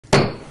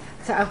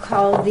So I'll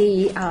call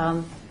the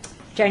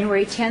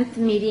January 10th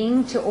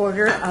meeting to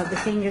order of the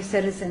Senior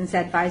Citizens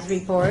Advisory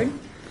Board.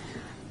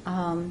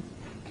 I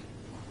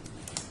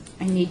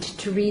need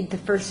to read the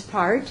first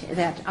part,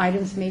 that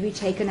items may be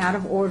taken out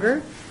of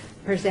order,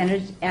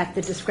 presented at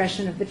the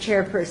discretion of the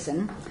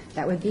chairperson.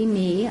 That would be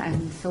me,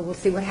 and so we'll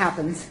see what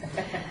happens.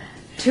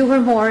 2 or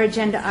more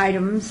agenda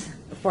items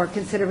for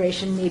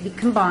consideration may be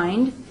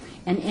combined,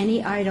 and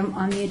any item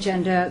on the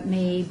agenda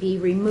may be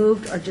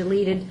removed or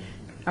deleted,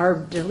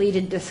 or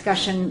deleted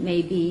discussion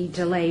may be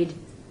delayed,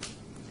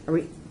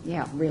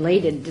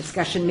 related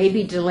discussion may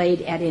be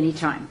delayed at any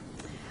time.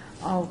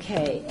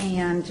 Okay,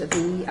 and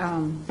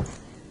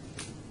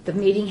the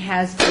meeting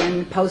has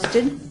been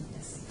posted,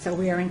 so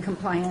we are in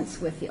compliance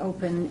with the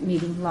open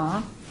meeting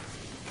law.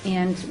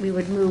 And we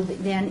would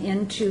move then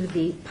into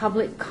the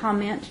public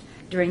comment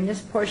during this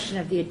portion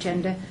of the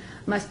agenda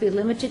must be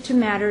limited to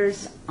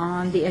matters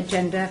on the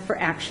agenda for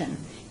action.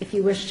 If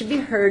you wish to be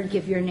heard,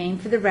 give your name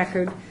for the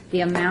record.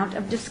 The amount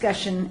of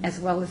discussion as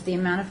well as the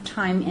amount of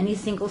time any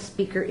single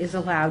speaker is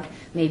allowed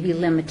may be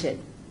limited.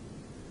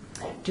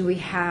 Do we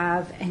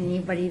have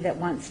anybody that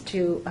wants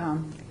to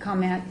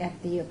comment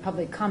at the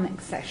public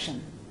comment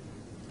session?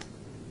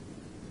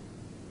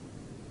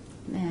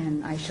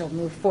 And I shall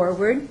move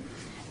forward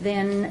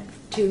then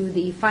to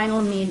the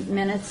final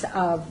minutes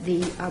of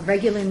the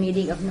regular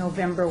meeting of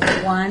November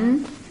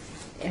 1.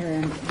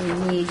 And we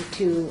need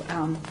to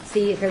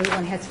see if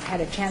everyone has had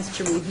a chance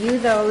to review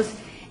those,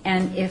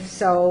 and if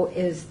so,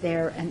 is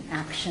there an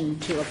action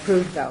to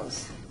approve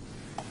those?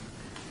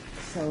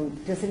 So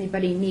does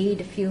anybody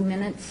need a few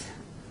minutes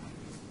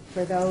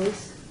for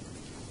those?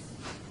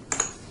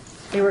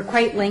 They were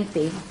quite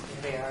lengthy.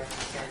 They are.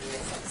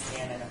 Yes,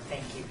 I'm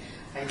thank you.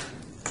 I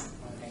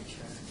want to make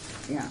sure.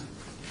 Yeah.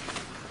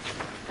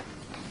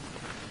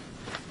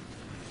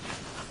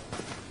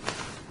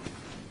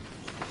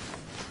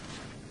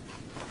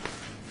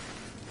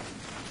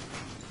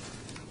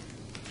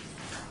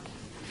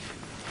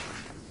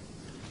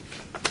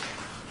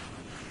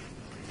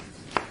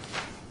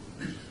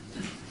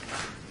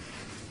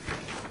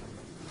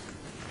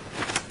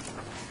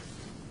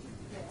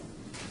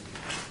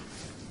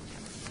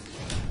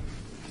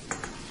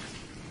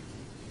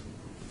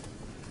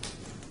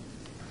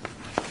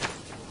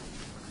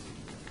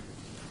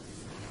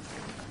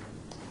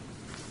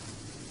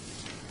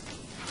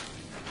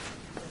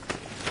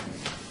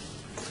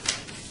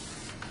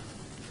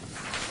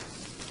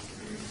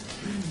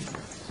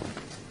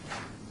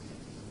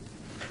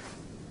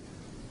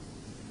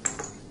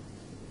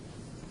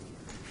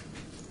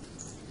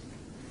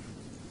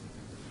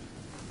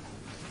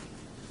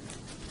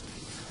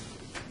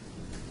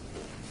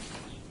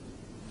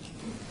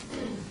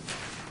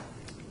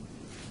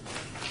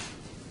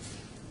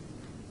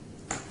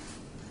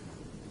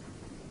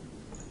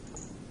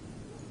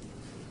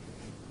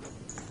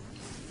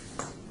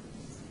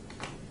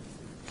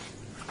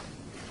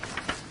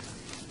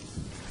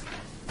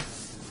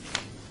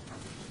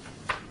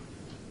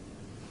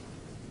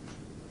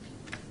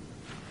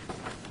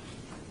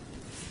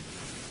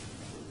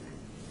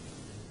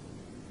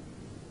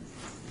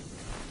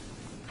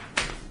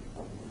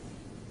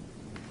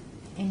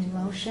 Any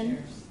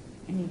motion?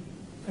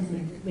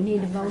 We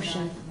need a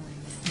motion.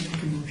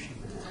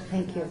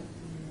 Thank you.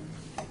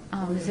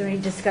 Is there any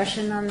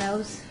discussion on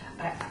those?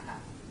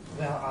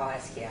 Well, I'll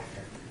ask you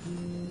after.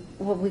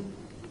 Well, we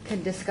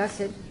can discuss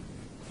it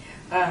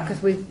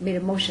because we've made a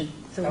motion,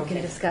 so we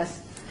can discuss.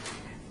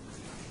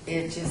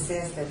 It just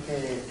says that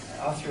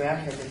all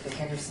throughout here that the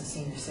Henderson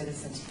Senior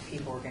Citizens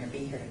people are going to be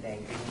here today.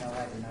 Do you know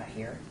why they're not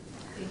here?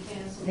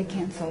 They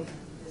canceled.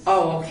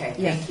 Oh, okay.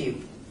 Yes. Thank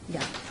you.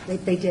 Yeah,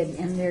 they did,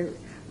 and they're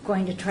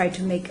going to try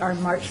to make our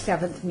March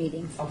 7th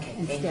meeting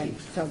instead. Thank you.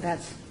 So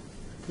that's,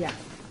 yeah.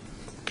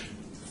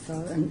 So,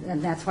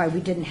 and that's why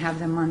we didn't have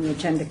them on the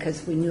agenda,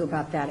 because we knew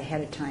about that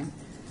ahead of time.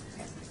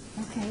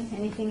 Okay,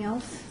 anything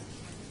else?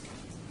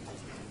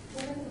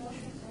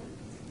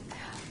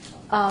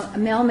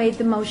 Mel made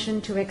the motion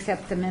to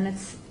accept the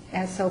minutes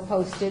as so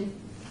posted.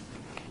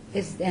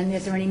 And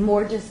is there any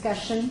more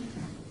discussion?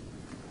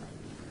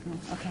 No,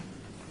 okay.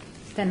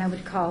 Then I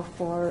would call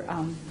for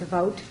the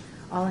vote.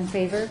 All in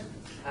favor?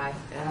 Aye.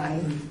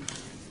 Aye.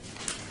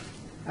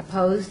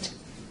 Opposed?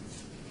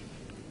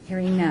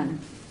 Hearing none.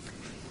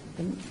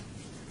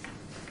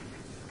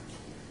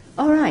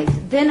 All right.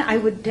 Then I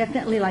would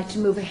definitely like to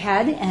move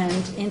ahead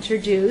and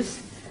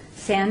introduce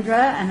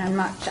Sandra,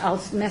 and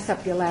I'll mess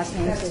up your last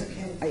name. That's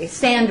okay.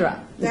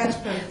 Sandra. That's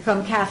perfect.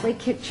 From Catholic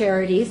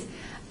Charities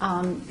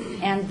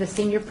and the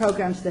senior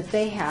programs that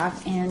they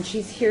have. And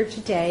she's here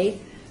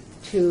today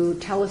to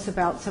tell us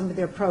about some of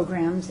their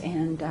programs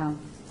and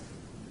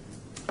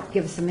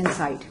give us some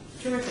insight.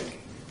 Terrific.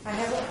 I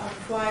have a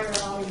flyer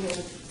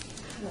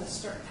I'll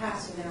start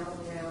passing out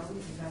around.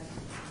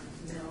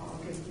 I'll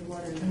give you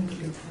one and then you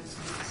can pass it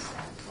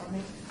for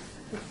me.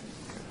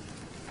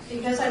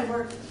 Because I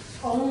work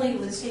only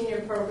with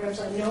senior programs,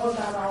 I know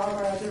about all of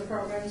our other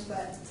programs,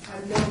 but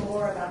I know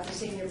more about the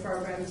senior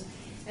programs.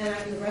 And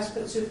I'm the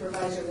respite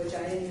supervisor, which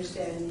I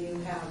understand you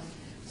have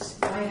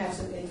might have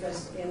some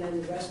interest in the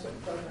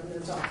respite program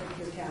that's offered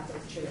through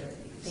Catholic Charities.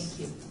 Thank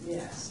you.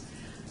 Yes.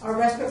 Our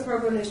respite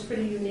program is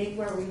pretty unique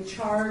where we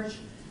charge,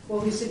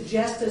 we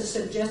suggest a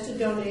suggested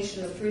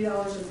donation of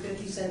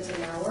 $3.50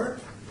 an hour.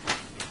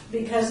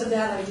 Because of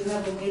that, I do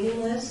have a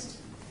waiting list.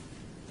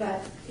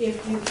 But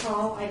if you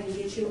call, I can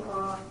get you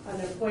on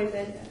an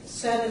appointment,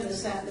 set an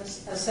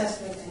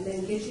assessment, and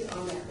then get you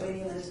on that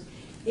waiting list.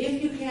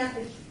 If you can't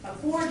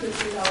afford the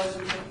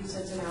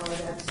 $3.50 an hour,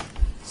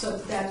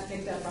 that's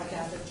picked up by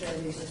Catholic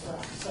Charities as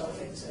well. So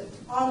it's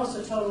almost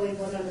a totally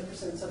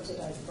 100%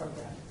 subsidized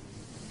program.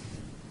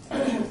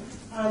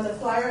 On the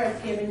flyer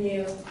I've given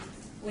you,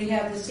 we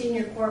have the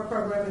Senior Core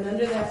Program, and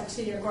under that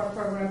Senior Core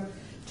Program,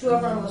 two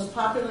of our most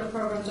popular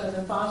programs are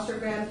the Foster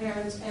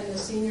Grandparents and the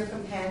Senior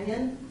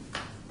Companion.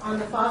 On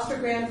the Foster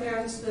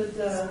Grandparents,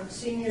 the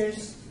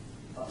seniors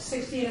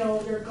 60 and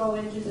older go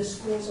into the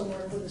schools and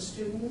work with the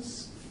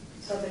students,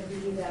 so that you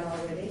do that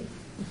already.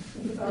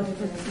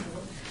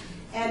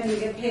 And you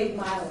get paid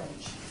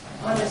mileage.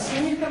 On the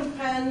Senior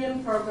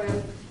Companion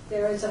Program,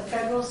 there is a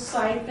federal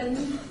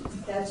stipend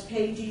that's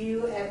paid to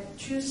you at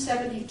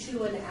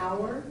 $2.72 an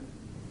hour,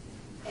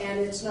 and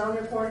it's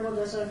non-reportable,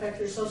 doesn't affect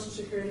your Social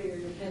Security or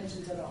your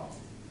pensions at all.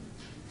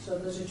 So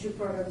those are two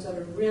programs that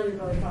are really,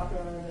 really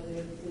popular under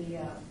the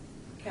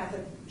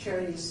Catholic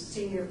Charities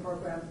Senior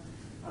Program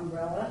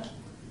umbrella.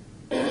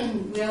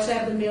 We also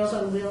have the Meals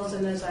on Wheels,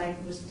 and as I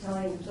was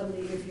telling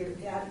somebody, if you're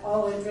at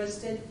all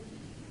interested,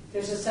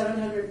 there's a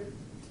 700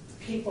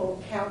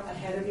 people count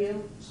ahead of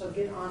you, so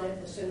get on it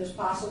as soon as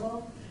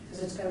possible,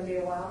 because it's going to be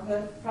a while,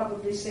 but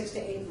probably 6 to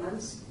 8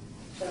 months.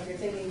 So if you're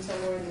thinking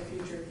somewhere in the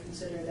future,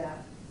 consider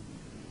that.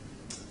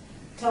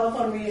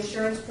 Telephone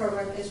reassurance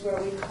program is where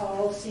we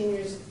call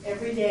seniors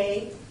every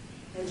day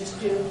and just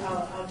do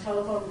a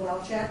telephone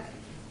well check.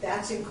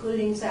 That's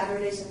including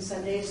Saturdays and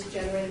Sundays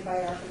generated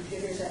by our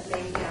computers at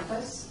main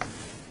campus.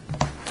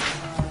 I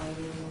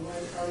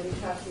already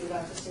talked to you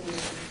about the Senior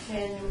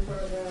Companion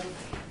Program.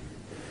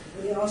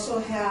 We also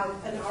have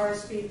an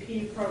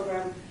RSVP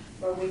program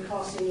where we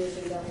call seniors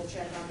and double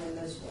check on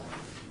them as well.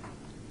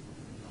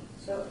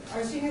 So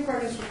our senior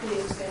programs are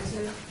pretty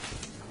extensive,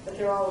 but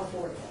they're all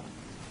affordable.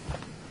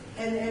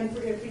 And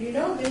if you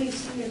know of any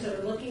seniors that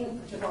are looking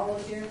to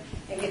volunteer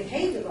and get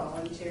paid to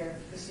volunteer,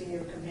 the Senior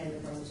Companion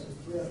Program is a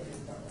really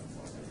good program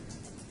for them.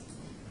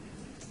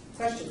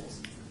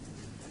 Questions?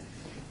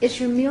 Is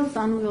your Meals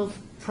on Wheels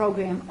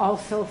program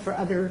also for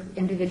other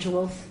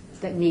individuals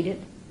that need it,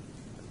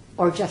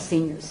 or just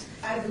seniors?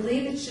 I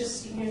believe it's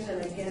just seniors,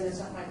 and again, it's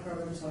not my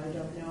program, so I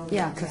don't know.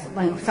 Yeah, because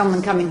when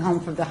someone coming home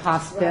from the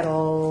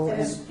hospital. Right.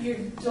 And you're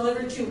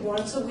delivered to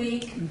once a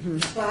week,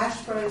 flash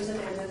frozen,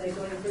 and then they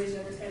go to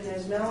freezer. And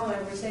as Mel and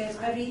I were saying,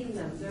 I've eaten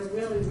them. They're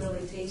really,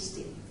 really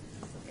tasty.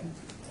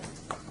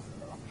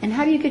 And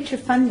how do you get your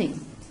funding?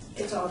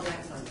 It's all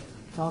grant funded.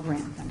 It's all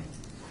grant funded.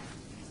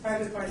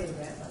 Private party and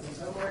grant funding.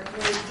 So we're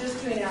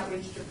just doing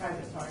outreach to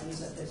private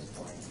parties at this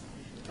point.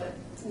 But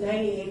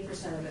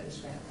 98% of it is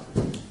grant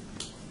funded.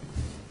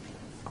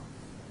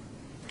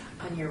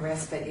 On your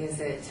respite, is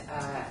it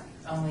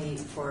only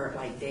for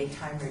like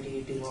daytime, or do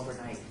you do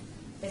overnight?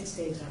 It's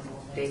daytime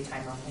only.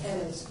 Daytime only.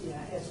 And it's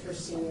for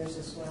seniors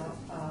as well.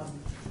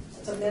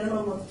 It's a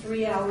minimum of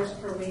 3 hours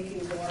per week. You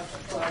can go up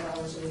to 12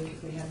 hours a week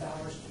if we have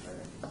hours to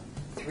burn.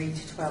 3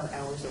 to 12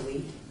 hours a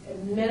week? A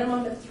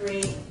minimum of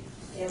 3.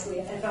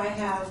 If I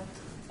have,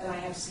 and I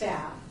have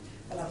staff,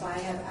 but if I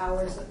have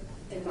hours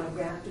in my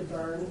grant to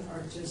burn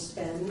or to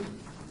spend,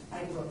 I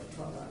can go up to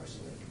 12 hours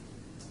a week.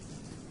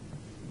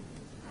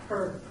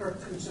 Per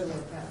consumer,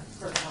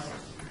 per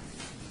client.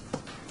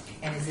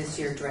 And is this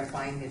your direct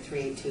line, the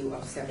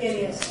 382-07? It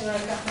is, and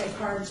I've got my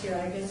cards here.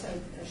 I guess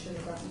I should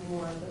have gotten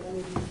more, but let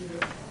me give you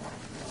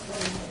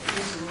one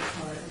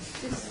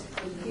cards. Just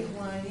give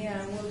one,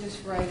 yeah, and we'll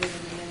just write it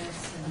in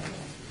minutes.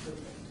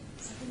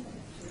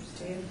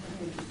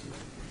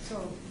 So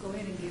go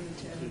ahead and give it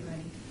to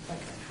everybody.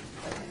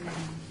 And then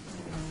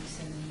we'll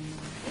send them.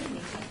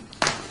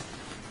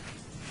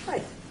 Hi.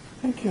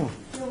 Thank you.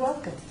 You're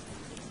welcome.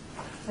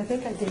 I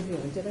think I gave you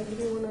one. Did I give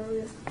you one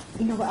earlier?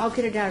 You know what, I'll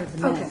get it out of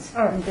the Okay, minutes.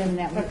 all right. And then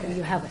that way Okay.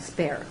 you have a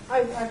spare.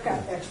 I've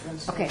got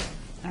extras. Okay,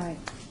 all right.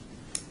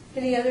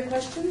 Any other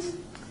questions?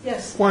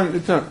 Yes. One,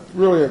 it's not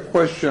really a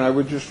question. I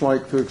would just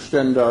like to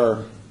extend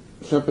our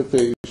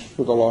sympathies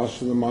for the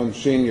loss of the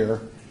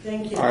Monsignor.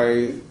 Thank you.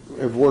 I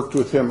have worked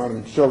with him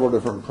on several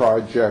different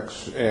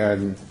projects,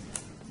 and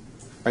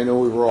I know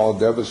we were all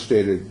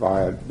devastated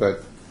by it,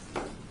 but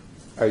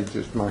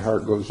my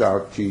heart goes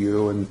out to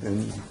you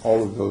and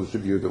all of those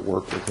of you that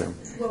work with him.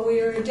 Well, we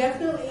are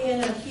definitely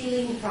in a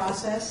healing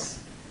process.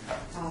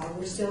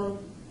 We're still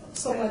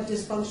somewhat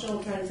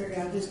dysfunctional, trying to figure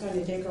out who's going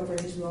to take over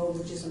his role,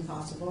 which is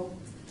impossible.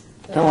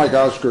 Kind of like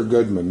Oscar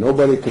Goodman.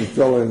 Nobody can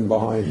fill in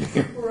behind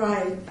him.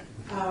 Right.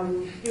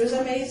 He was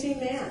an amazing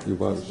man. He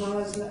was. As well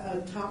as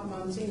a top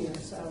Monsignor.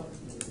 So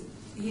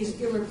he's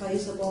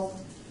irreplaceable,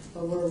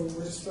 but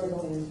we're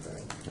struggling through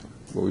it.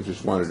 But we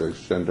just wanted to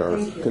extend our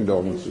Thank you.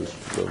 condolences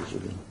to those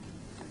of you.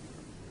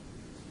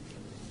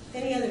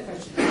 Any other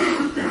questions?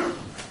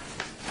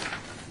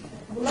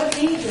 let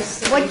me just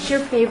say. What's your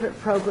favorite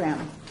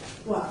program?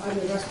 Well, I'm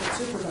the respite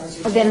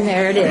supervisor. Oh, then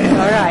there it is,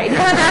 all right.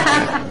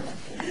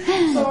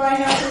 So I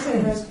have to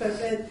say this,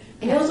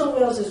 but Meals on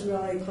Wheels is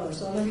really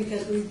close, only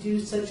because we do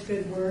such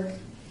good work,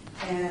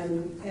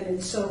 and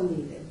it's so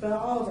needed. But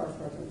all of our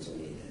programs are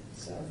needed,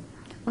 so.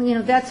 Well, you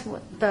know, that's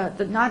what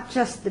the not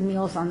just the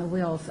Meals on the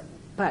Wheels,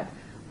 but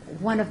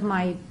one of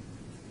my,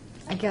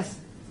 I guess,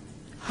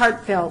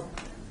 heartfelt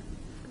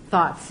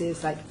thoughts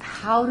is like,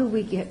 how do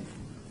we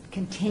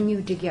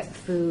continue to get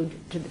food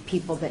to the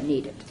people that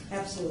need it?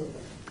 Absolutely.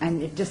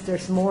 And it just,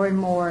 there's more and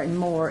more and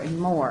more and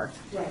more.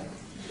 Right.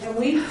 And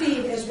we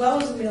feed, as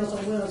well as the Meals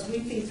on Wheels, we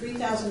feed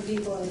 3,000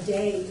 people a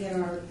day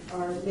in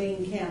our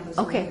main campus,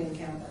 Okay. our main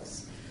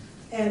campus.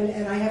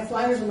 And I have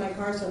flyers in my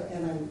car, so,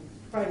 and I'm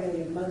probably going to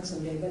get a mug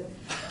someday, but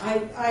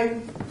I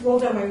roll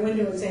down my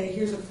window and say,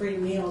 here's a free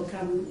meal,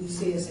 come you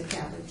see us at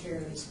Catholic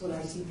Charities, when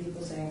I see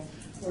people saying,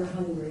 we're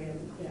hungry,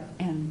 and, yeah.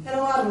 And And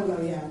a lot of them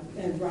go, yeah,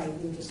 and right,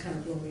 and just kind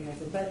of blow me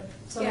over, but.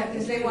 some Yeah, of them-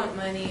 because they want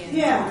money and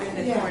Yeah, you're in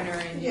the yeah, corner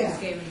and you yeah.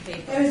 just gave them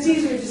paper. And it's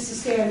easier just to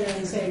stand there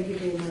and say,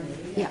 give me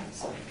money. Yeah.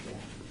 So, yeah.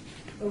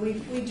 But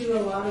we do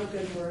a lot of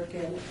good work,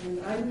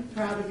 and I'm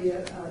proud to be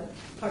a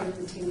part of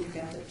the team of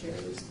Catholic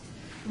Charities.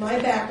 My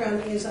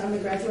background is, I'm a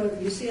graduate of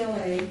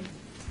UCLA,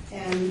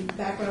 and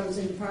background was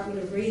in Department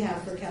of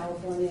Rehab for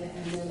California,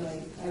 and then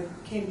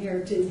I came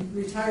here to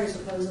retire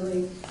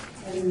supposedly,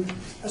 and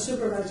a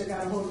supervisor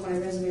got a hold of my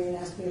resume and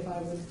asked me if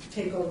I would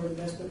take over the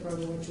respite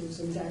program, which was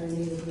in dire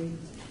need of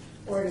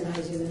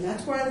reorganizing, and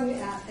that's where I'm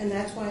at, and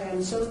that's why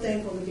I'm so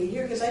thankful to be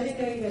here, because I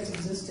didn't know you guys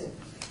existed.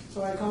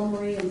 So I called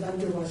Marie and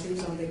Thunder while she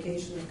was on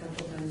vacation a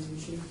couple times,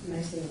 and she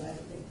nicely invited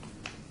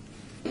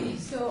me.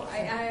 So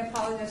I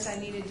apologize, I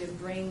needed to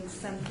bring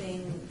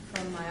something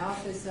from my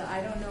office.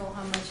 I don't know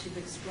how much you've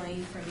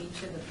explained from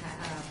each of the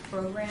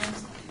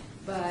programs,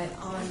 but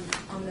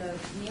on the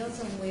Meals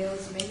on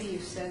Wheels, maybe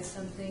you've said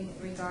something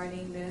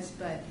regarding this,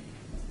 but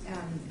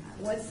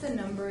what's the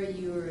number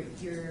you're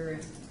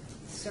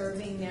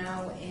serving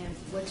now, and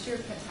what's your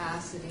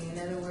capacity? In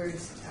other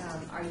words,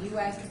 are you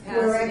at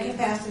capacity? We're at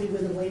capacity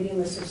with a waiting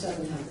list of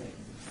 700.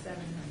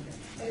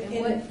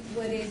 700. And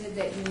what is it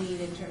that you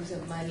need in terms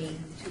of money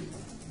to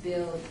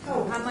build?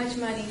 Oh. How much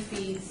money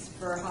feeds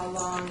for how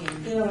long?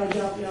 And You know, I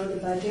don't know the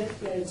budget,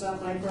 it's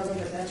not my program,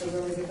 but that's a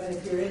really good, but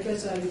if you're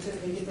interested, I can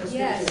certainly get those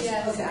yes, figures.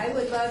 yes, Okay. I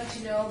would love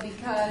to know,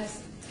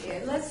 because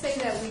let's say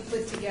that we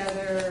put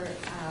together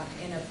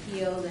an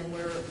appeal and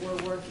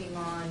we're working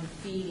on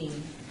feeding,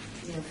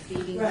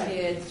 feeding Right.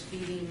 kids,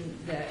 feeding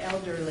the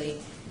elderly.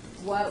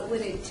 What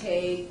would it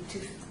take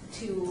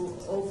to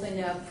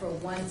open up for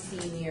one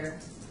senior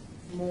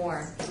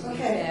more to be Okay,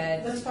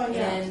 fed? let's find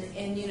out.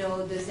 And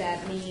does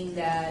that mean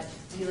that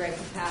you're at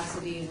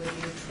capacity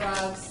with your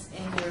trucks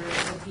and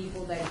the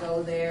people that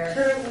go there?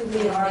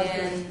 Currently we are,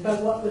 And-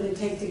 but what would it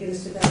take to get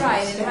us to that? Right,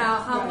 next and step?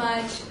 how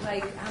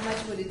Right.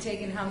 much would it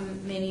take and how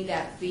many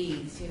that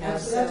feeds,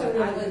 That's So a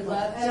really I good would one.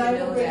 love And I to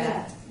will know bring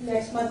that.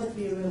 next month if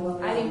you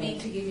will. I didn't mean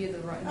to give you the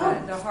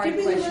Oh, hard give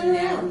me the question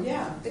there. runaround,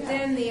 yeah, But yeah.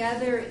 then the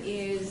other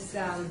is,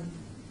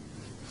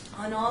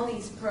 on all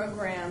these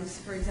programs,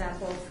 for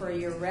example, for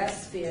your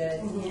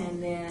respite Mhm.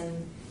 and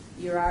then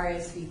your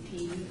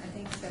RSVP, I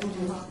think is that what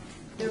you Mhm. call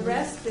it? The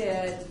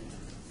respite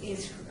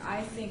is,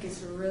 I think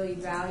is really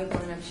valuable,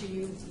 and I'm sure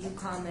you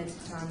commented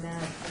on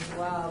that as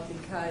well,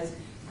 because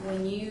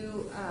when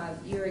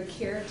you're a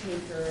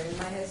caretaker, and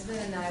my husband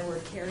and I were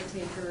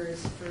caretakers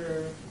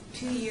for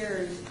 2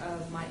 years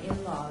of my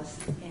in-laws,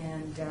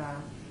 and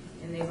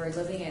they were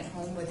living at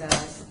home with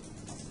us.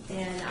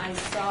 And I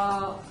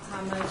saw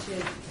how much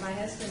my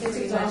husband It's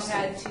pretty much exhausting.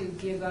 had to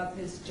give up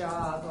his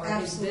job or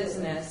Absolutely. his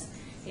business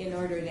in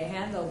order to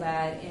handle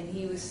that, and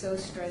he was so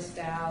stressed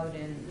out,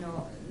 and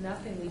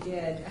nothing we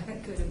did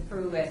could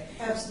improve it.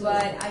 Absolutely.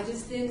 But I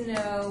just didn't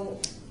know,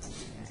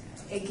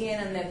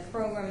 again, on that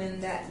program,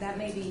 and that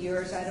may be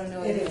yours, I don't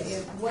know. It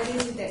is. What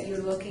is it that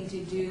you're looking to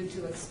do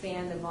to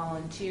expand the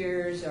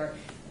volunteers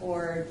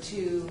or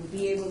to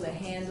be able to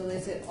handle,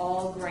 is it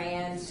all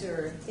grants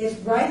or?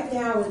 Right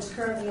now, it's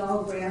currently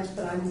all grants,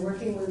 but I'm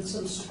working with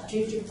some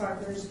strategic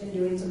partners and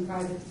doing some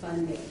private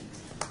funding.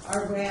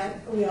 Our grant,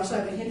 we also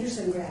have a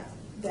Henderson grant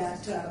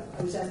that,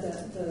 I was at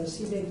the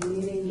CBIG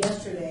meeting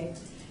yesterday,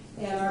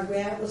 and our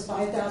grant was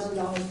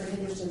 $5,000 for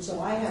Henderson.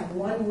 So I have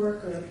one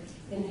worker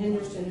in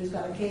Henderson who's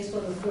got a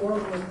caseload of 4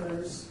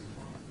 workers.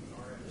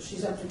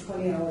 She's up to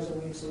 20 hours a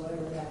week, so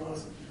whatever that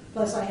is.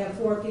 Plus I have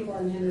 4 people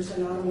in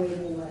Henderson on a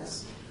waiting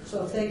list.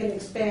 So if they can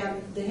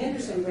expand the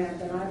Henderson grant,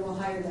 then I will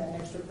hire that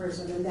extra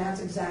person, and that's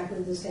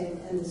exactly the same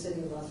in the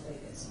city of Las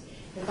Vegas.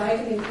 If I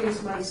can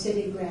increase my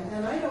city grant,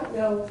 and I don't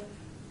know,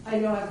 I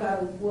know I've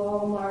got a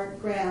Walmart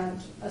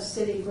grant, a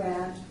city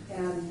grant,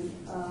 and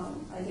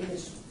I think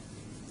it's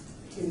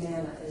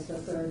Humana is the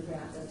 3rd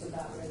grant that's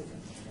about ready.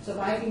 So if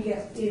I can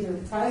get either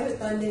private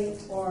funding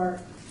or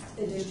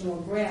additional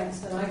grants,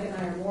 then I can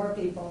hire more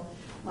people.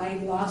 My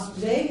Las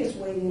Vegas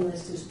waiting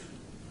list is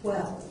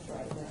 12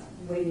 right now,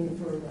 waiting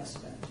for a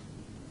respite.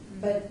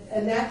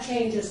 And that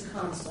changes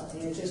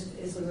constantly.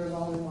 It's a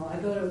revolving wall. I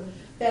go to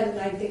bed at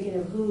night thinking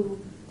of who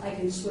I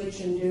can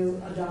switch and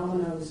do a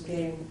dominoes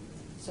game.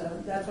 So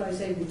that's why I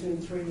say between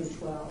 3 and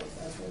 12,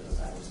 that's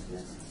what I was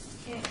missing.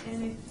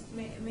 And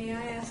may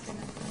I ask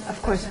another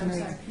Of course, question? I'm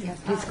Maria. sorry. Yeah,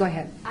 please go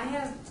ahead. I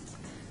have,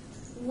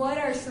 what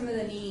are some of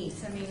the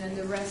needs? I mean, and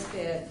the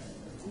respite,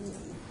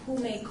 who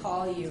may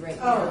call you right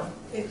now? Oh,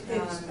 it's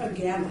a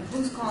gamut.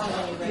 Who's calling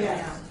you right Yeah.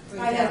 now? For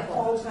I have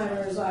example?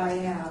 Alzheimer's, I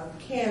have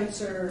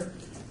cancer,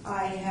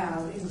 I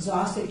have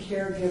exhausted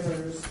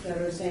caregivers that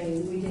are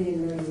saying we didn't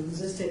even know you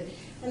existed.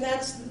 And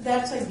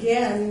that's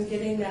again,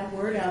 getting that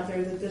word out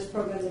there that this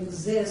program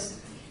exists.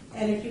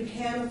 And if you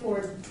can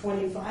afford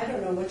 25, I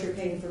don't know what you're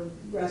paying for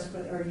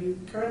respite. Are you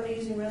currently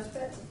using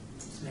respite?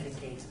 It's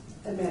Medicaid.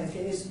 And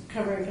Medicaid is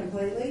covering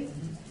completely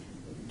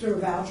through a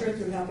voucher,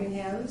 through Helping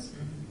Hands?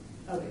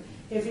 Okay.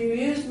 If you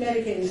use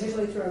Medicaid, it's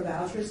usually through a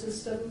voucher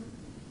system.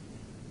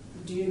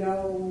 Do you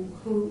know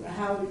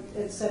how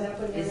it's set up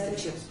in your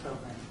It's the Medicaid? CHIPS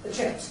program. The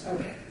CHIPS,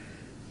 okay.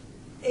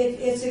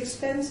 It's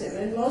expensive,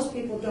 and most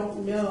people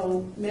don't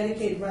know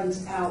Medicaid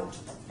runs out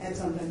at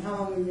some time. How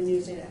long have you been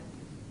using it?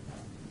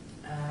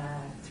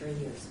 3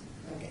 years.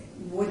 Okay.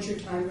 What's your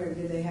time frame?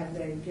 Do they have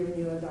they given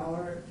you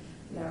 $1?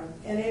 No.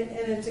 And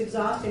it's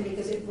exhausting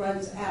because it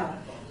runs out.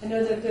 I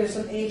know that there's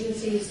some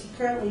agencies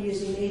currently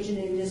using aging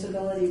and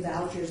disability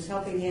vouchers.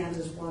 Helping Hands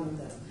is one of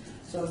them.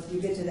 So if you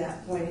get to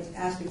that point,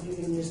 ask if you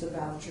can use the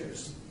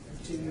vouchers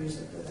to use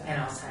it for that.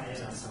 And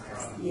Alzheimer's also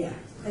has them. Yeah,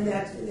 and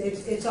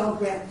it's all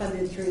grant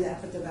funded through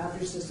that, with the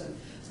voucher system.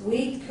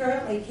 We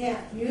currently can't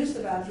use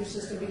the voucher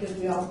system because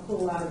we all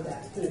pull out of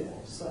that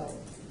pool, so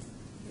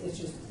it's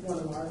just one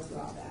of our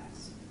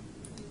drawbacks.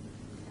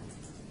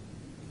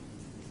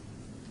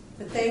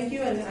 But thank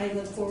you, and I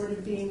look forward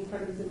to being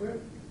part of the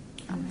group.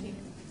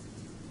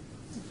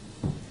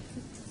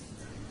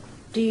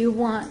 Do you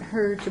want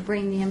her to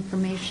bring the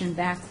information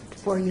back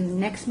for you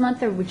next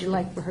month, or would you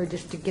like for her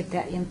just to get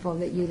that info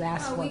that you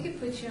asked Oh, for? we could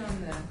put you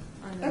on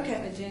the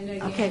Okay. agenda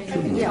again. Okay, You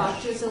can yeah.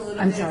 talk to us a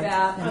little I'm bit sorry.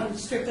 about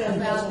Strictly on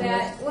those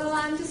that. Well,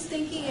 I'm just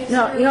thinking it's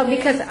No, early.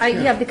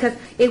 because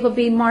it will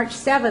be March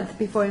 7th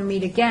before we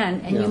meet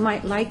again, and Yeah. you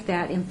might like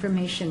that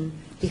information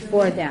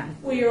before then.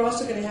 Well, you're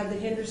also going to have the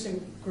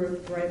Henderson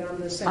group right on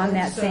the 7th. On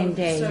that same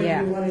day, yeah.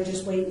 So you want to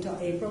just wait until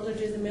April to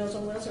do the Meals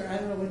on Wheels, or I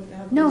don't know what?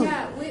 How No.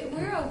 Yeah,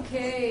 we're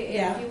okay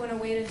Yeah. if you want to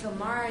wait until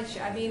March.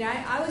 I mean,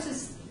 I was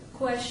just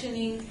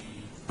questioning,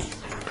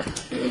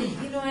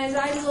 you know, as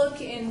I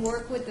look and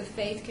work with the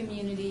faith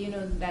community, you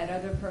know, that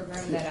other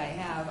program that I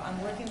have,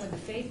 I'm working with the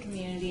faith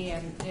community,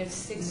 and there's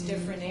 6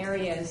 different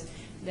areas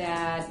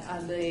that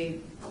the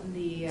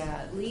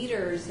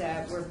leaders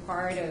that were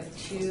part of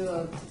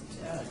two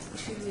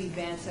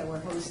events that were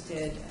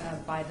hosted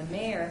by the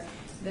mayor.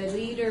 The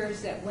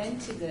leaders that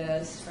went to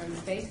this from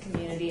the faith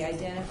community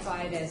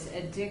identified as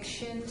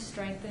addiction,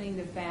 strengthening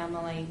the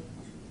family,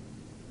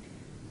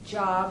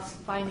 jobs,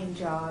 finding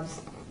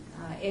jobs,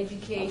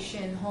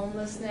 education,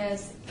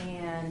 homelessness,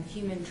 and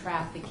human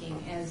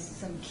trafficking as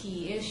some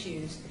key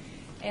issues.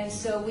 And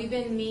so we've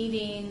been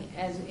meeting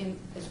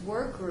as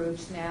work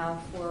groups now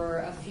for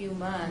a few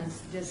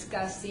months,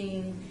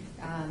 discussing,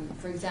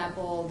 for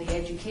example, the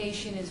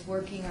education is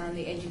working on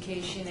the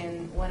education,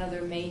 and one of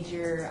their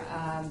major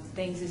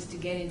things is to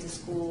get into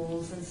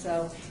schools, and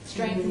so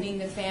strengthening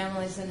the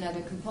family is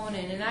another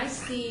component. And I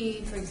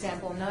see, for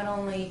example, not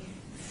only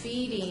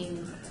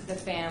feeding the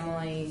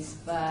families,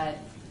 but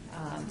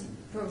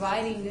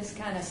providing this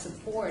kind of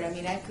support. I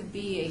mean, that could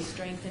be a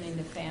strengthening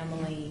the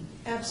family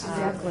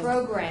Absolutely.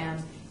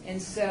 program.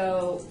 And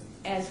so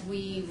as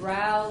we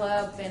rile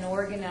up and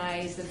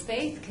organize the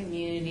faith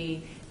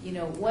community, you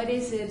know, what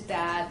is it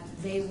that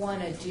they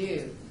want to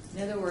do?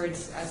 In other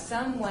words,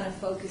 some want to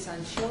focus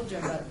on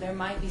children, but there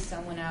might be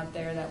someone out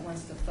there that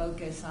wants to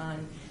focus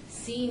on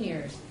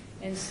seniors.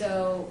 And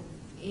so,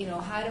 you know,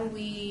 how do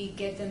we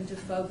get them to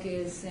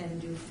focus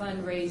and do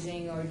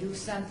fundraising or do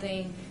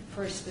something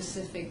for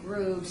specific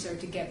groups, or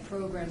to get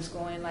programs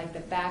going like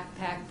the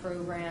backpack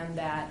program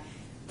that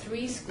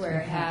 3 Square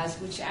has,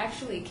 which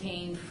actually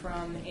came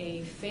from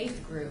a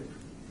faith group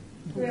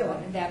Really?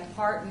 that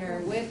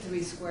partnered with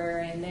 3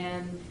 Square, and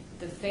then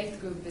the faith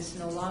group is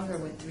no longer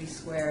with 3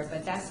 Square,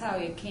 but that's how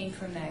it came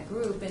from that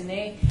group. And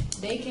they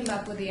came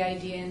up with the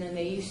idea, and then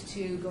they used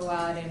to go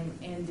out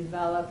and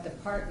develop the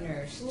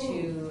partners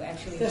to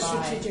actually The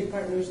strategic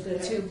partners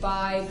that to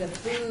buy the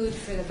food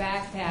for the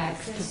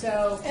backpacks. And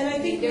so And I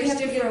think we there's have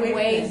to get different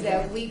away from ways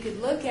that. that we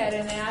could look at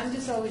it, and I'm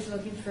just always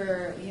looking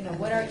for, you know,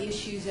 what are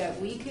issues that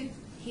we could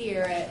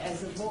here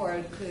as a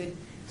board could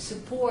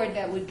support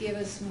that would give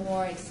us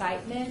more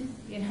excitement,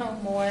 you know,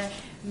 more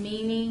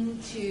meaning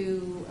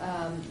to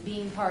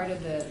being part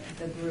of the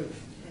group,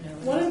 you know.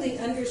 One of the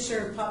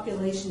underserved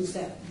populations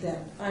that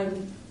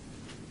I'm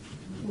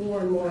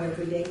more and more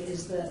every day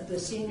is the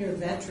senior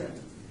veteran.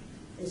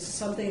 It's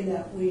something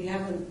that we've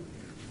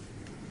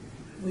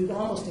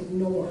almost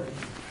ignored,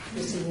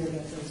 the senior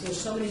veterans. There's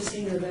so many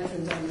senior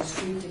veterans on the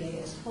street today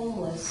as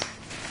homeless,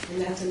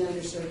 and that's an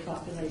underserved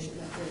population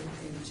that we're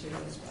looking to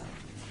as well.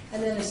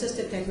 And then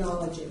assistive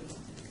technology.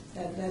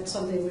 That's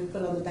something we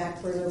put on the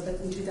back burner, but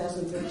in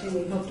 2013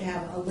 we hope to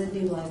have a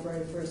lending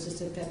library for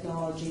assistive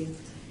technology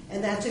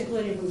And that's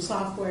including from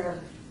software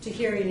to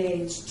hearing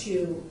aids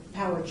to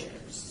power chairs.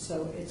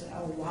 So it's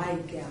a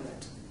wide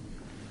gamut.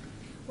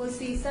 Well,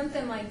 see,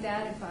 something like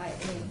that, if I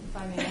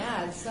may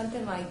add,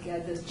 something like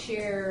the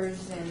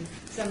chairs and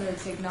some of the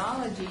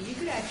technology, you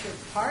could actually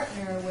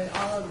partner with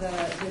all of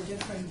the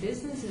different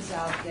businesses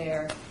out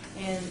there,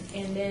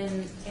 and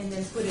then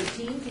put a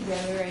team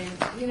together. And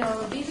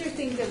these are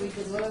things that we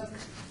could look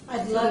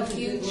I'd to love the to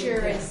do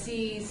future that. and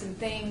see some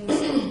things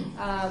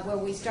where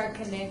we start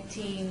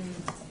connecting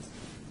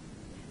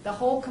the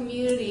whole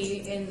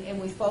community,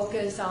 and we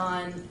focus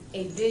on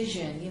a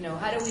vision.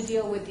 How do we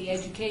deal with the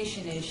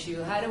education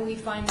issue? How do we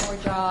find more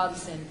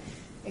jobs, and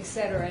et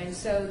cetera? And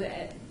so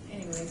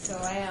anyway, so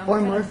I am.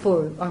 Or more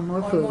food, or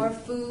more food. Or more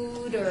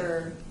food,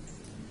 or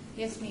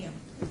yes, ma'am.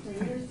 When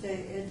you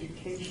say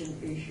education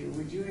issue,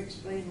 would you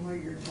explain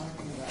what you're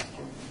talking about,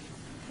 Jim?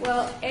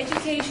 Well,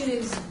 education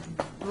is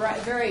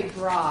very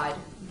broad,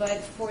 but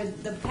for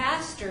the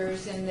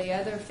pastors and the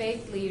other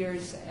faith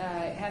leaders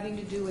having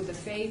to do with the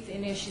faith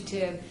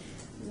initiative,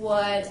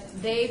 what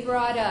they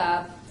brought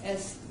up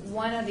as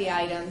one of the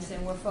items,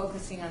 and we're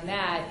focusing on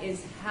that,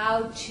 is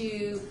how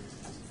to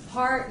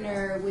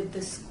partner with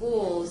the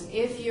schools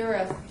if you're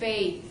a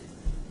faith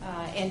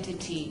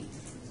entity.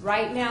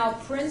 Right now,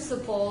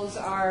 principals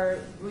are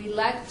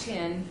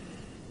reluctant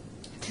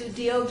to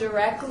deal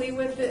directly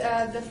with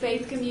the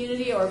faith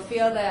community, or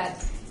feel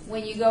that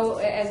when you go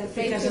as a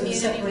faith Because of the community,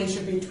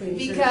 separation between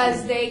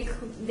because church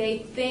they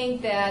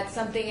think that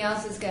something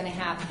else is going to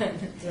happen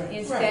Right.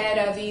 instead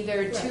of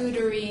either Right.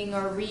 tutoring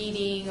or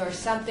reading or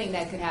something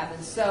that could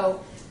happen. So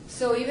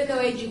even though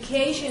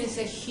education is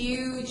a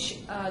huge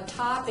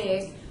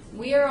topic,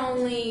 we are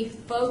only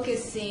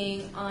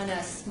focusing on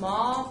a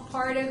small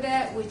part of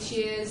that, which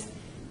is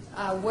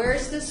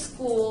where's the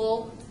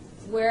school?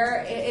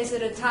 Where is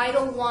it a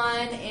Title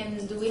I,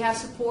 and do we have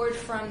support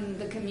from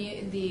the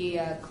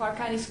Clark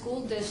County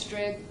School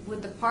District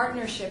with the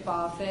partnership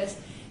office?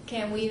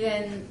 Can we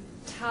then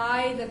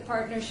tie the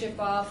partnership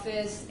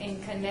office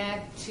and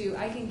connect to?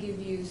 I can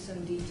give you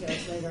some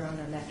details later on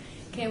that.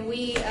 Can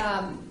we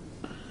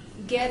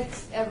get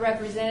a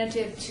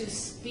representative to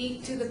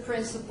speak to the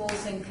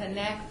principals and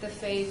connect the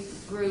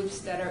faith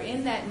groups that are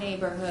in that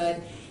neighborhood,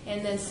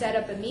 and then set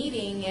up a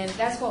meeting? And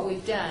that's what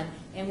we've done.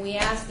 And we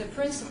ask the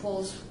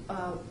principals,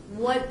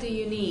 what do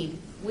you need?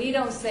 We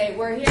don't say,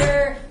 we're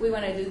here, we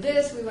want to do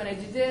this, we want to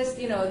do this.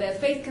 The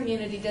faith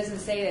community doesn't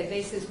say that.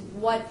 They say,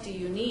 what do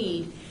you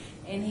need?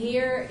 And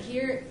here,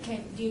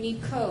 do you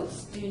need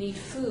coats? Do you need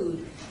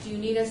food? Do you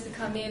need us to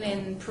come in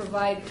and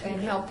provide and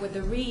help with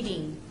the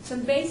reading?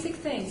 Some basic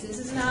things. This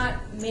is not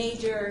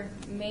major,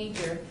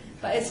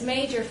 but it's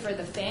major for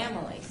the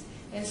families.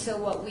 And so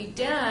what we've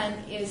done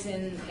is,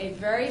 in a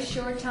very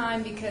short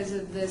time, because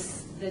of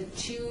the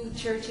two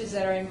churches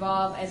that are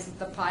involved as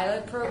the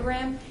pilot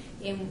program,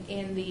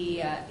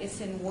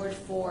 it's in Ward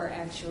 4,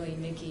 actually,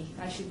 Mickey.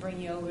 I should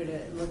bring you over to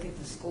look at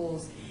the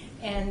schools.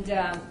 And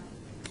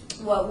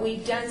what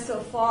we've done so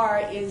far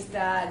is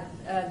that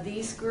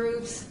these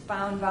groups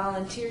found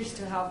volunteers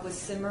to help with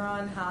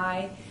Cimarron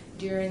High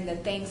during the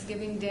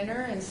Thanksgiving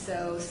dinner, and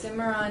so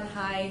Cimarron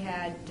High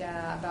had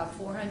about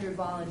 400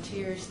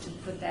 volunteers to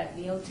put that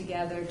meal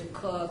together, to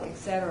cook,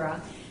 etc.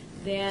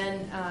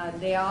 Then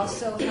they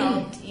also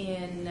helped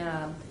in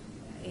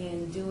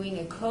doing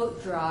a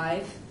coat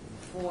drive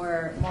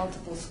for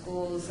multiple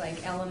schools,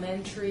 like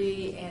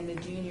elementary and the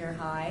junior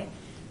high.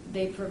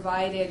 They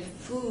provided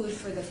food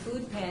for the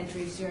food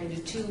pantries during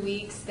the 2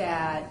 weeks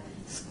that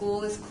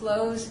school is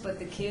closed, but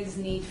the kids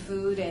need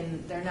food,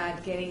 and they're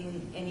not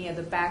getting any of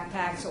the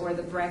backpacks or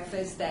the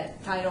breakfast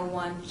that Title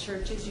I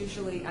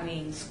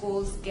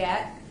schools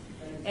get.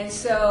 And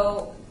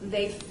so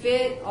they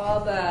filled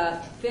all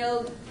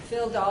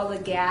the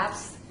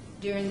gaps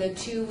during the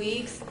 2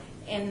 weeks.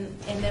 And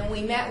then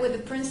we met with the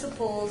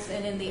principals,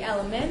 and in the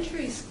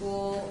elementary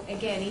school,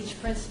 again, each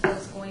principal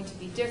is going to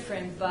be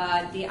different,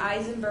 but the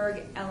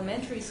Eisenberg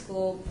Elementary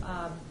School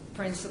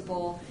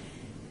principal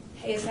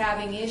is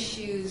having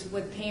issues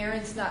with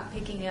parents not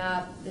picking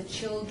up the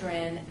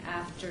children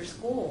after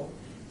school.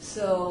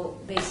 So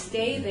they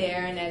stay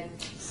there, and at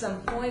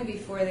some point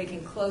before they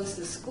can close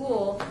the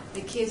school,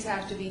 the kids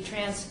have to be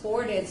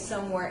transported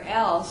somewhere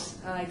else,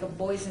 like a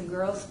Boys and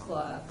Girls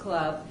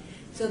Club.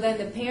 So then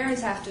the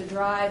parents have to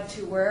drive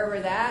to wherever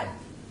that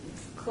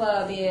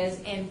club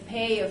is and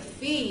pay a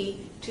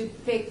fee to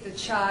pick the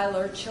child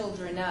or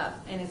children up,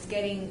 and it's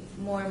getting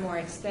more and more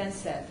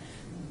expensive.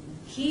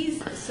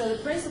 So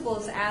the principal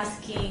is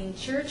asking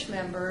church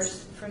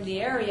members from the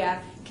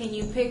area, can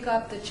you pick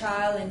up the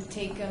child and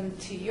take them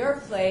to your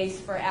place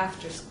for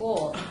after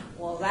school?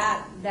 Well,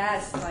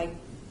 that's like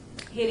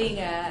hitting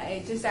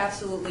it's just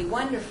absolutely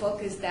wonderful,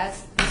 because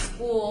that's the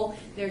school.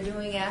 They're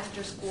doing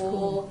after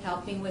school,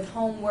 helping with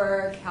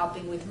homework,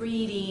 helping with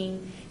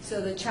reading, so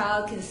the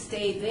child can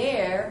stay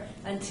there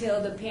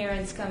until the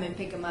parents come and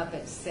pick them up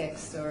at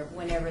 6 or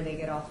whenever they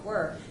get off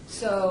work.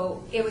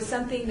 So it was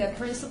something that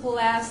principal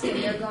asked,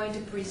 and they're going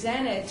to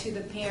present it to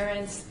the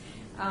parents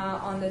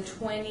on the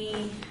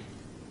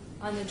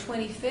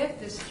 25th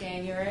this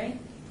January.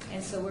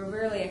 And so we're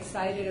really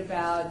excited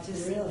about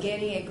just Really?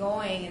 getting it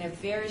going in a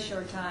very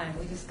short time.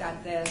 We just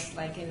got this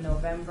like in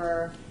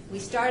November. We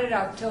started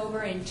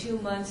October. In 2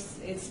 months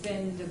it's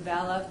been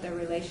developed, the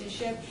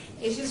relationship.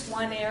 It's just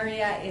one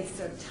area. It's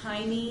a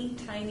tiny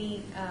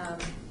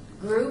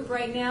group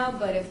right now,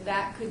 but if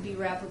that could be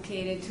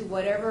replicated to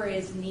whatever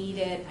is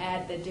needed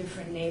at the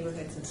different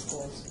neighborhoods and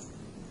schools.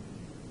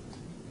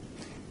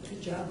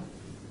 Good job.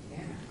 Yeah.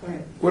 Go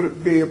ahead. Would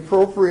it be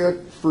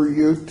appropriate for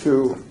you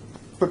to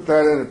put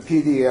that in a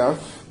PDF,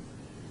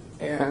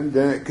 and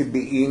then it could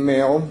be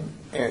emailed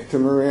to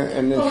Maria,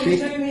 and then Oh, she...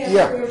 you're talking about-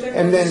 Yeah, we were talking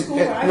and about then, the school,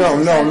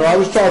 right? no, I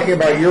was talking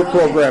about your Okay.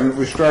 program that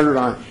we started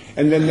on,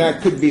 and then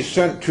that could be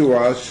sent to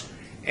us,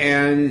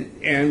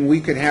 and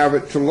we could have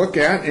it to look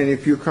at, and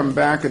if you come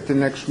back at the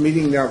next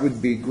meeting, that would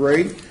be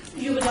great.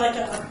 You would like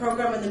a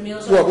program in the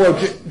Meals on Well,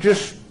 Wheels?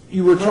 just,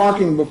 you were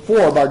talking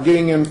before about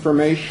getting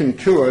information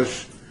to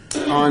us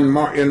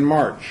in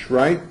March,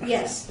 right?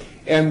 Yes.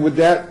 And would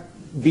that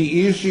be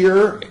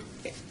easier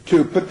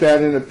to put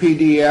that in a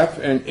PDF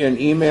and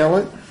email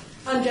it?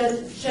 On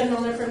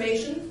general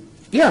information?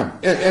 Yeah,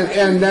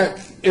 and that,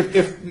 if,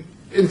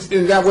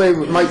 in that way,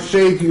 it might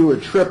save you a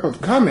trip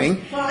of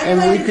coming, Well, I and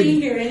plan we to be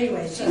could, here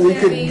anyway, so. We It's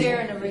could- going to be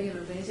here on a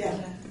regular basis. Yeah.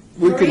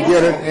 we could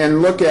get it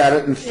and look at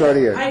it and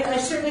study it. I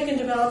certainly can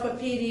develop a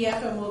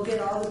PDF and we'll get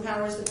all the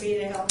powers that be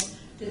to help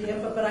do the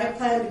input, but I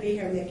plan to be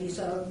here, Mickey,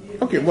 so.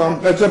 Okay, well,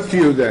 that's up to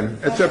you then.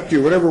 It's up to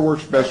you, whatever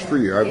works best for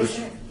you. I was,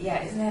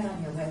 Isn't that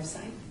on your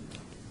website?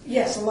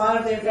 Yes, a lot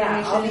of the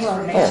Yeah, all the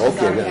information is. information's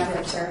okay, on then.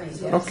 Catholic Charities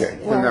website. okay,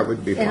 then that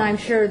would be And I'm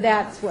fine. sure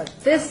that's what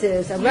this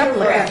is, a You're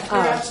replica right, you're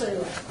of. absolutely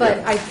right. But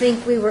I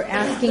think we were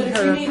asking But if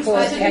you her need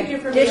for specific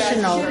information,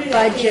 additional shoot it at me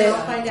and budget.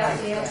 I'll find out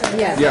the answer.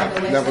 Yes. Yeah,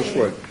 that was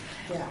good.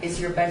 Yeah.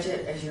 Is your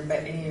budget,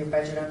 any of your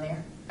budget on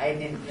there? I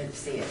didn't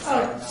see it, so I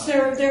don't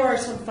Oh, know. there are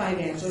some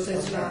financials,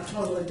 it's not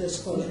total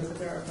disclosure, but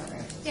there are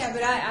financials. Yeah,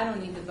 but I don't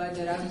need the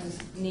budget. I'm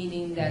just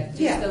needing that,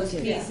 Yeah, just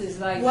those yeah. pieces,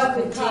 like What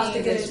to would cost to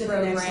continue get it this to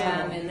the next program,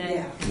 level. and then,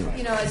 Yeah.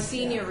 you know, as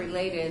senior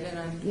related,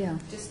 and Yeah. I'm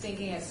just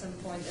thinking at some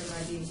point there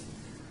might be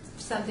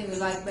something we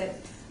like, but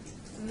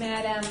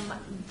Madam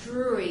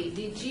Drury,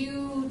 did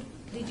you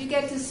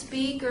get to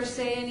speak or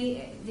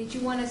say did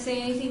you want to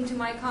say anything to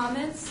my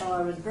comments? So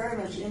I was very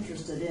much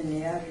interested in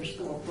the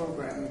after-school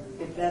program,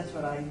 if that's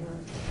what I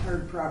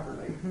heard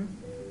properly.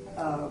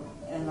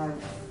 And I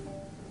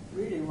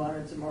really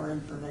wanted some more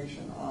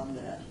information on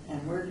that. And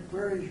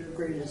where is your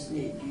greatest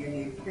need? Do you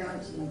need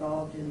parents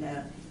involved in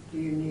that? Do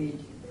you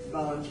need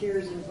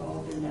volunteers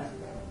involved in that?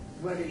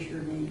 What is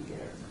your need there?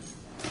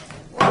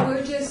 Well,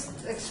 we're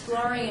just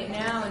exploring it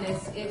now, and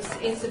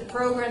it's a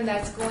program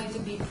that's going to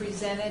be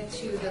presented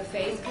to the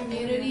faith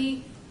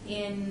community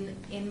in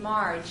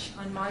March,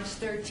 on March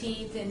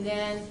 13th, and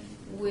then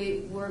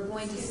we're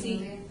going to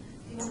see.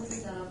 You won't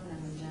pick that up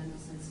on the agenda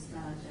since it's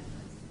not agenda.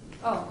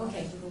 Oh,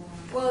 okay.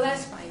 Well,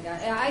 that's fine.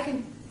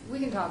 We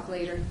can talk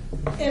later.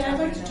 And I'd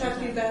like to talk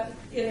to you about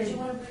energy. You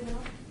want to bring it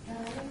up?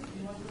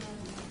 You want to bring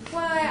it up?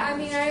 Well, I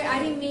mean, I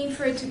didn't mean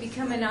for it to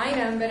become an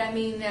item, but I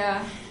mean,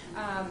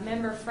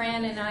 Member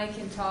Fran and I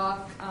can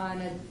talk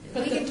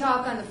we can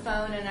talk on the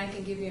phone, and I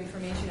can give you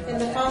information about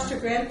And the that. foster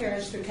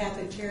grandparents through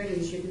Catholic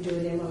Charities, you can do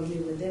an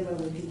MOU with them, and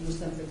we could use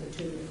them for the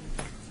tutoring.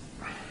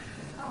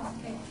 Oh,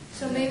 okay.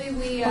 So maybe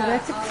we, Oh,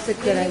 that's a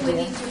good maybe we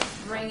idea. need to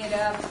bring it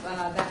up.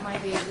 That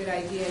might be a good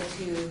idea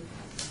to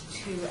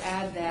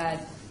add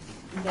that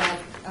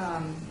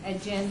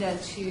agenda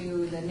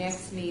to the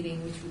next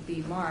meeting, which would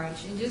be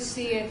March, and just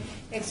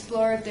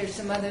explore if there's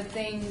some other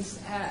things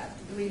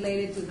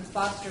related to the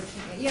foster.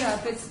 You know,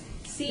 if it's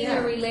senior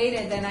Yeah.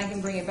 related, then I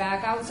can bring it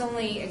back. I was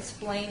only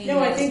explaining No,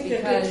 I this think the good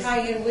because.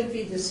 tie-in would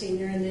be the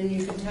senior, and then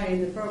you can tie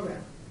in the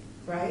program,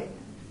 right?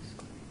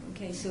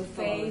 Okay, so I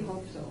Faye.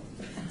 hope so.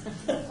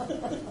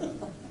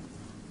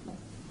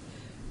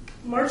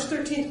 March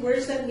 13th,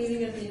 where's that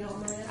meeting going to be held,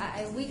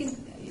 Maria? We can.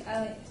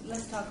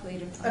 Let's talk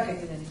later. Okay,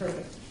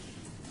 perfect.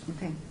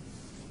 Okay.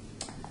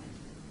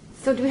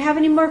 So do we have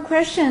any more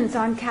questions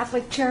on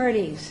Catholic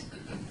Charities?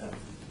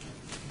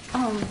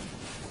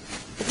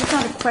 It's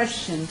not a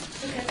question,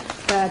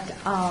 but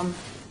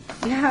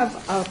you have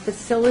a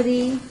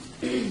facility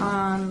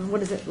on,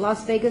 what is it,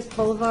 Las Vegas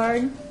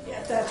Boulevard,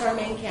 Yeah, that's our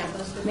main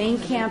campus. main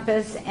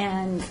campus,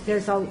 and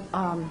there's a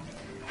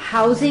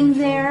housing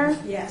there?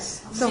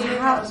 Yes. So Senior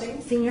how-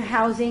 housing. Senior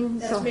housing?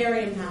 That's So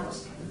Mariam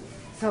House.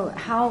 So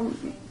how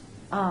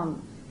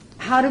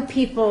do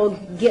people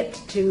get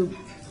to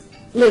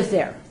live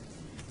there?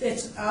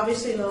 It's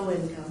obviously low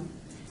income.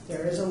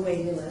 There is a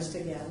waiting list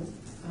again.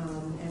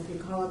 And if you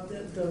call up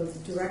the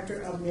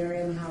director of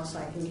Mariam House,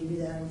 I can give you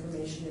that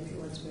information if you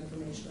want some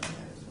information on that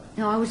as well.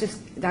 No, I was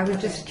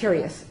just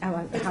curious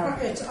about how,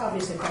 It's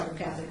obviously part of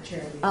Catholic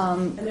Charities.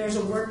 Um, And there's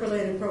a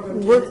work-related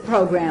program. work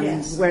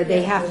programs Yes. where they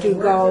Yes, have to there's a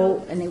go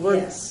work- and they work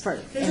Yes. for.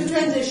 There's a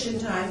transition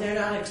time. They're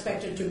not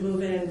expected to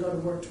move in and go to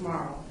work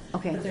tomorrow.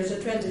 Okay. But there's a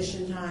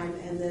transition time,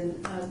 and then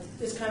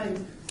it's kind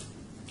of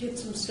get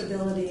some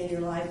stability in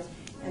your life,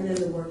 and then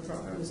the work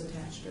program is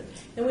attached to it.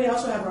 And we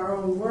also have our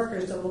own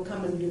workers that will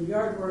come and do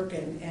yard work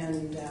and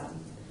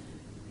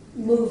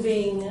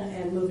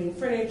moving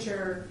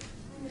furniture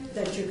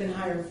that you can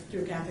hire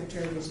through Catholic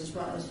Charities as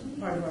well as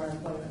part of our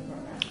employment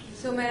program.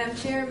 So, Madam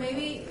Chair,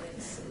 maybe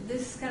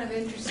this is kind of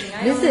interesting.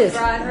 I This only is.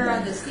 brought her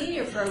on the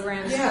senior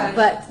programs, Yeah.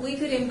 But- we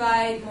could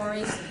invite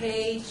Maurice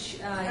Page.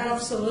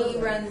 Absolutely. He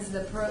runs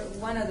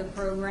one of the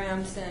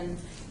programs, and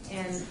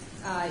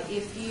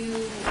if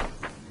you,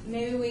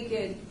 maybe we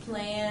could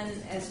plan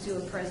as to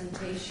a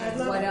presentation, I'd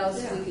love what it,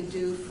 else yeah. we could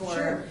do for,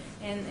 Sure.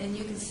 and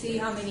you can see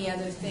how many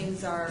other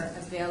things are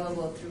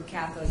available through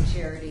Catholic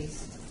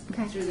Charities,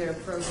 Okay. through their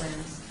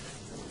programs.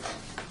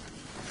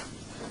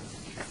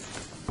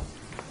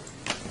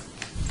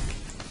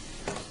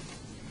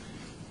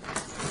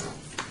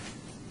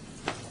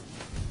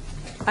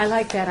 I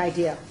like that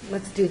idea.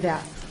 Let's do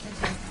that.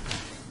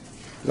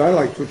 I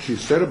liked what she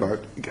said about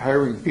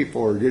hiring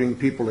people or getting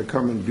people to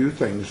come and do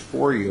things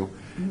for you.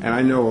 And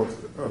I know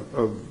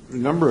of a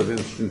number of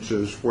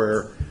instances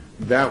where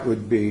that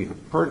would be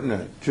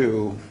pertinent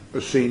to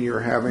a senior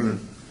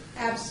having,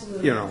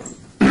 Absolutely. you know,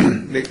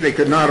 they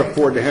could not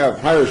afford to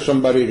hire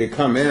somebody to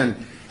come in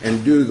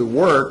and do the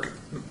work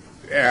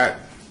at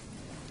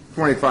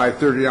 $25,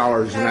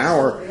 $30 an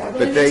hour, Absolutely. I but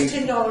believe it's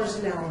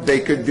 $10 an hour. they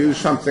could do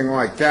something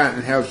like that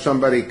and have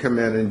somebody come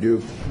in and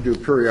do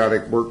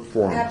periodic work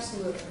for them.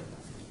 Absolutely.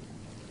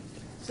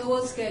 So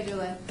we'll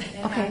schedule it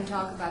and Okay. have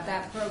talk about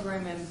that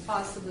program and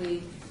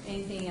possibly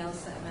anything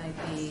else that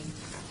might be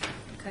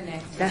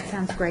connected. That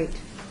sounds great.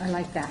 I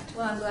like that.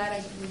 Well, I'm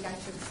glad we got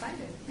you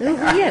excited.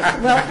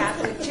 Yes, well,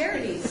 Catholic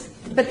Charities.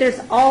 but there's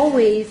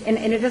always, and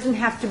it doesn't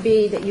have to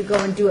be that you go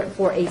and do it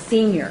for a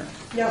senior.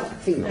 No.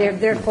 See,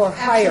 they're for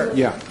hire.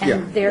 Absolutely. Yeah,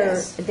 And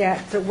Yes.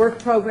 that's a work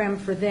program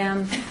for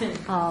them,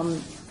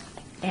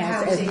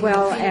 as Housing,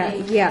 well as,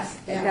 feeding. yes,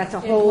 Yeah. that's a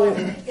whole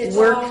It's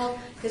work, all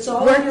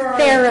work under our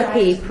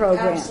therapy tax-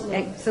 program. Absolutely.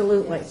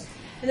 Absolutely. Yes.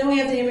 And then we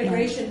have the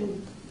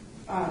immigration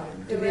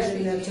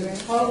division that's refugee, right?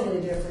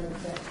 totally different,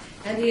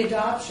 and the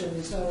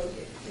adoption, so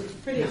it's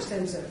pretty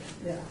extensive,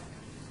 yeah.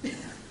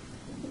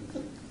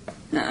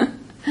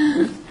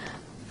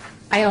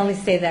 I only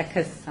say that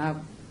because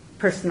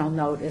personal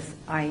note is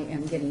I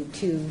am getting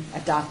 2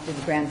 adopted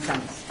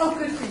grandsons Oh,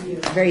 good for you.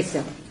 very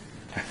soon.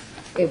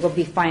 It will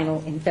be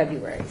final in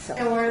February, so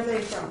And where are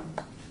they from?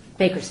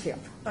 Bakersfield.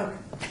 Okay,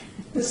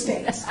 the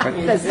States.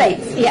 The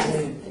States, yes.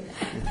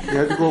 You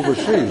had to go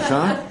overseas,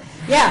 huh?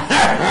 Yeah.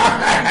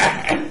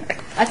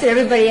 That's what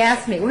everybody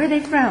asks me. Where are they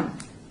from?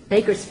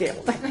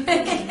 Bakersfield.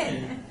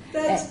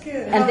 That's good.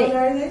 And How they- old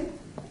are they?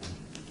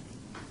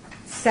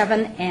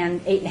 7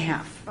 and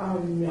 8.5.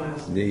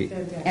 Amazing. Neat.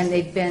 Fantastic. And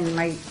they've been,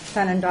 my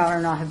son and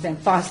daughter-in-law have been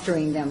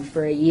fostering them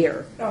for a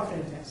year. Oh,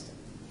 fantastic.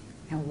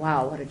 And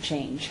wow, what a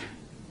change.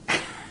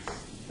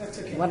 That's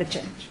okay. What a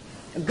change.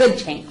 A good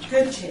change.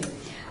 Good change,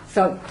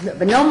 So,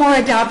 but no more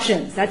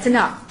adoptions. That's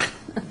enough.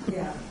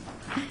 yeah.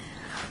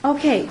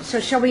 Okay, so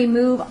shall we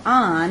move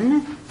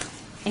on?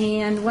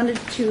 And wanted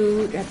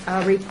to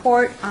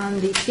report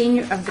on the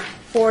senior of the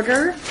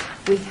quarter.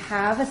 We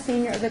have a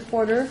senior of the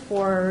quarter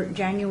for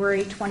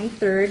January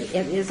 23rd.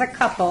 It is a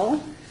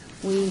couple.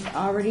 We've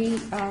already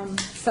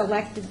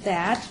selected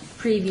that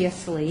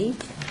previously.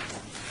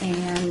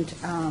 And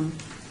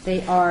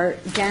they are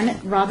Janet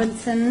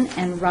Robinson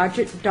and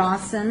Roger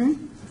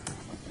Dawson.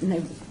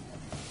 And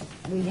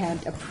we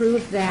had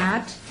approved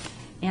that.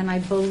 And I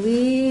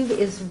believe,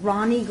 is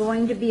Ronnie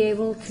going to be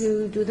able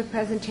to do the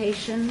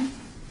presentation?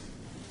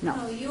 No,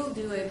 No. you'll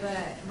do it, but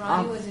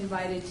Ronnie Oh. was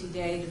invited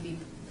today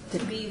to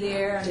be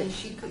there. I mean,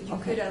 you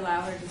Okay. could allow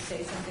her to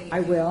say something I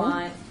if you will.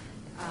 want.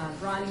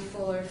 Ronnie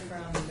Fuller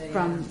From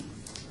from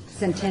the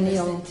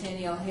Centennial.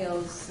 Centennial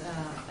Hills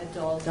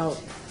Adult.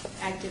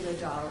 Active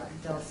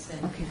Adult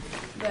Center.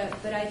 Okay.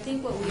 But I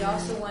think what we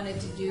also wanted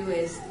to do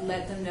is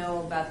let them know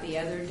about the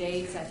other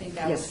dates. I think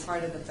that was Yes.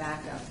 part of the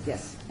backup.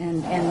 Yes,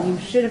 and you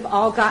should have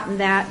all gotten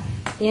that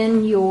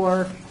in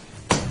your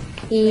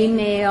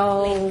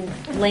email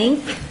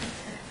link.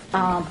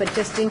 But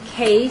just in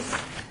case,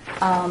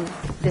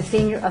 the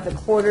senior of the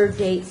quarter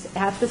dates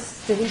at the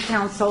city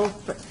council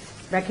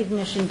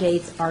recognition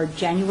dates are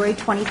January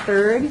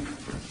 23rd,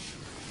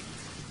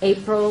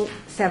 April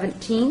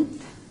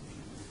 17th,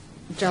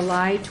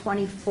 July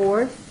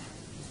 24th,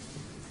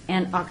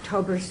 and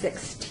October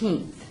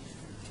 16th.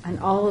 And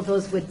all of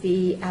those would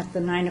be at the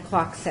 9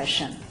 o'clock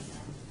session.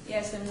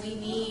 Yes, and we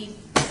need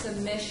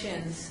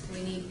submissions.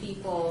 We need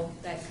people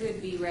that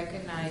could be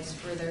recognized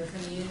for their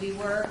community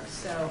work,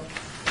 so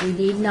We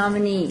need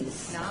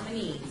nominees.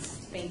 nominees.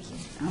 Thank you.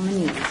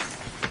 Nominees.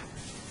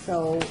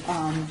 So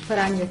put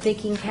on your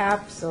thinking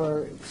caps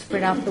or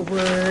spread out the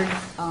word,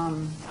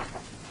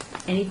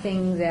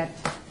 anything that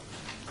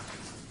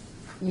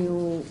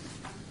you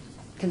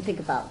can think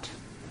about.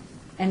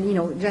 And, you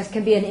know, just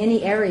can be in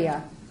any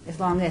area, as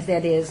long as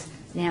that is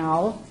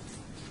now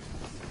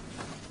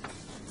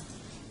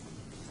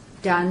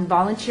done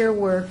volunteer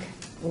work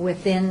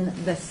within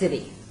the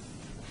city.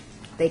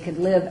 They could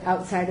live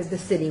outside of the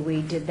city.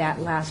 We did that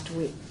last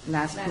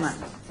Last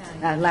month,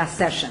 time. last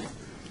session.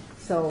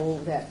 So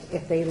that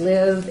if they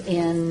live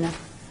in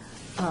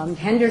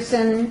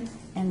Henderson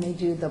and they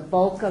do the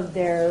bulk of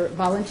their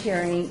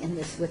volunteering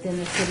within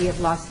the city of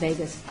Las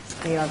Vegas.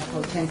 They are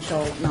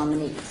potential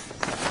nominees.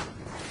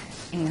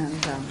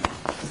 And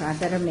so I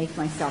better make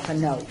myself a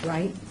note,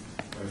 right?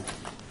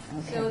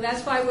 So Okay.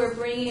 that's why we're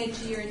bringing it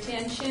to your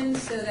attention,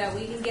 so that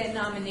we can get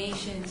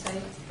nominations.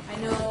 I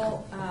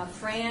know,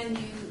 Fran,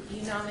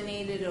 you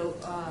nominated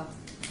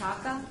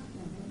Ogata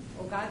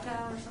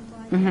or something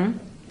like that? Mhm.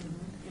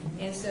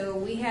 And so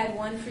we had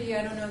one for you.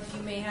 I don't know if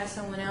you may have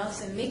someone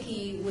else. And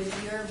Mickey, with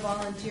your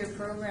volunteer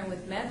program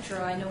with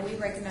Metro, I know we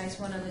recognize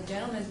one of the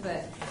gentlemen,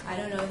 but I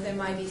don't know if there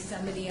might be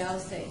somebody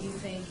else that you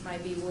think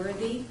might be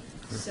worthy.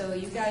 So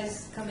you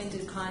guys come into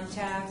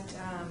contact.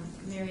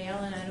 Mary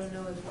Ellen, I don't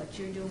know if what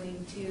you're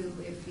doing too,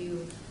 if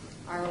you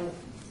are,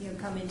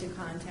 come into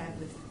contact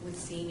with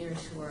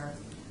seniors who are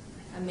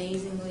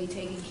amazingly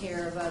taking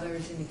care of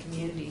others in the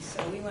community.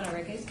 So we want to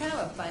recognize, it's kind of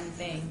a fun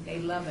thing. They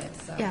love it,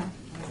 so. Yeah,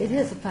 it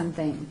is a fun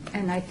thing.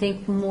 And I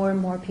think more and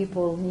more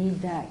people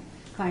need that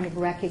kind of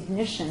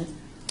recognition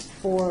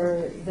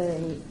for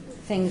the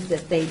things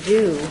that they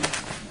do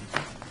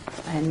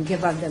and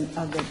give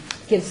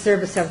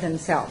service of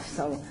themselves.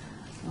 So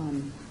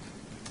I'm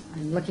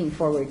looking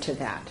forward to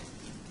that.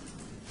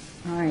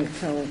 All right,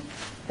 so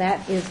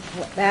that is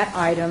that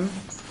item.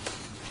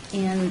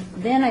 And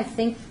then I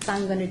think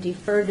I'm going to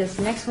defer this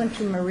next one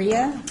to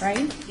Maria,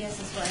 right? Yes,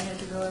 that's why I had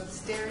to go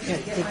upstairs Yeah,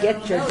 to get to my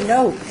get little your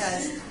notes.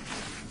 notes.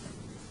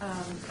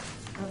 Because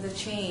of the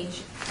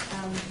change.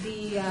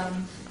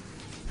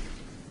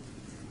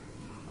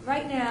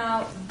 Right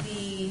now,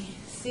 the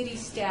city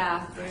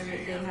staff,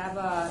 they have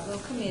a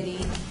little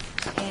committee,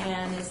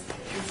 and it's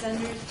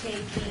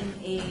undertaking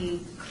a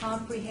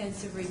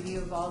comprehensive review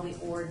of all the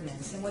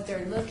ordinance. And what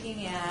they're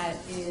looking at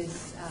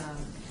is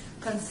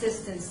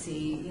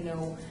consistency.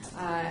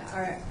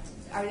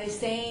 Are they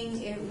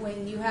saying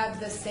when you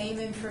have the same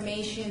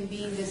information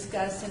being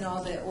discussed in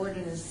all the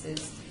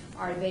ordinances,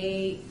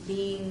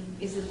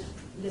 is it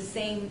the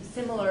same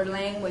similar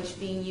language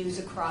being used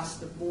across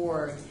the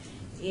board?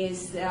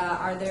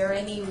 Are there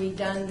any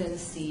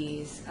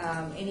redundancies,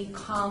 any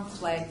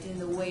conflict in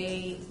the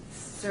way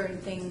certain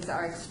things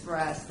are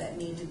expressed that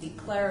need to be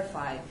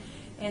clarified?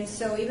 And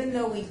so even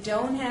though we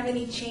don't have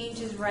any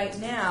changes right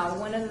now,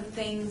 one of the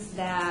things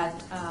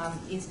that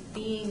is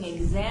being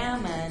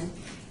examined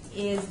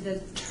is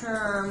the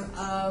term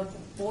of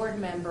board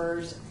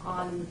members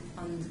on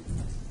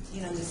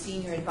the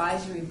senior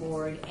advisory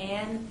board,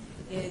 and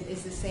it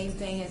is the same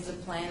thing as the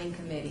planning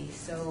committee.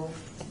 So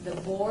the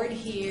board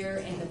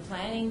here and the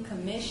planning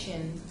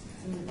commission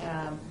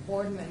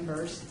board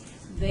members,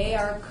 they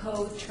are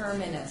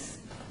coterminous.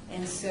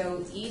 And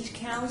so each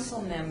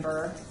council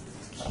member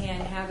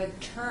can have a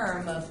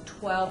term of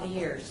 12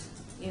 years,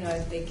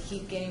 if they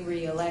keep getting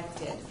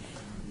reelected.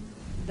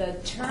 The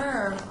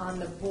term on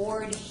the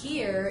board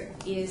here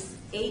is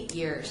 8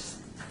 years.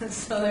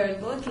 So they're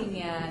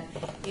looking at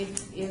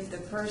if the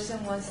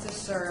person wants to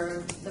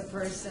serve, the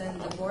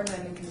board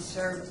member can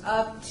serve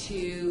up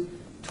to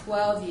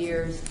 12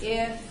 years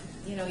if,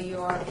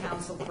 your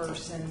council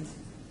person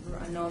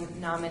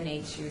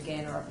nominates you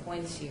again or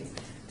appoints you.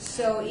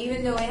 So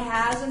even though it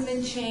hasn't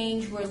been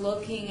changed, we're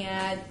looking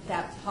at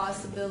that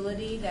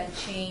possibility that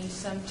change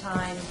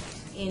sometime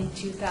in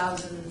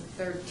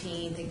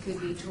 2013. It could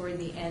be toward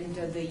the end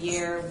of the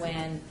year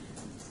when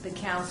the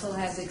council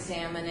has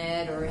examined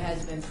it or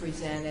has been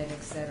presented,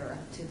 et cetera,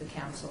 to the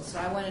council. So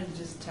I wanted to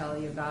just tell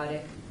you about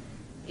it.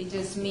 It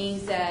just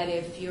means that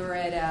if you're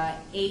at a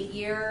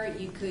 8-year,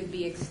 you could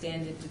be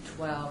extended to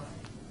 12.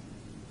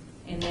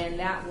 And then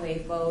that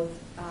way, both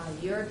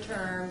your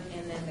term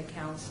and then the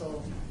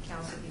council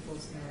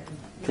people's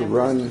To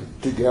run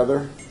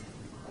together?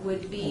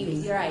 would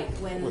be, right,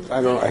 when.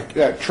 I don't know,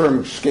 that term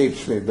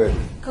escapes me, but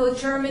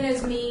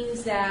Coterminous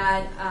means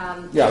that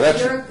Yeah,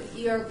 that's- if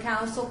your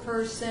council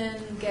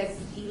person gets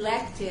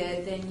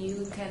elected, then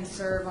you can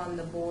serve on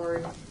the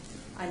board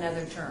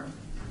another term.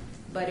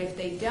 But if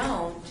they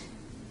don't,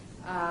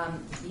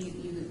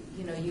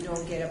 you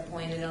don't get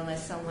appointed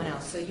unless someone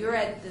else. So you're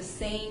at the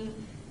same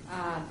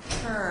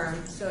term.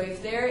 So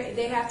if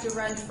they have to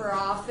run for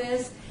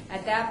office,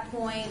 at that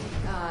point,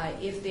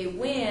 if they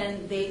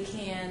win, they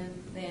can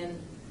then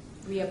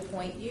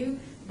reappoint you,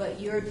 but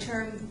your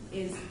term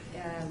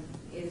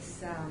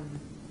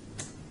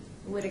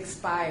would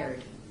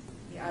expired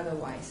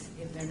otherwise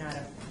if they're not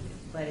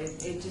but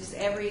it just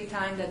every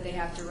time that they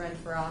have to run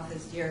for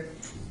office, you're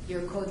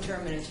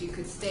coterminous. You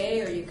could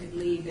stay or you could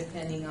leave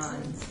depending on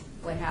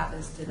what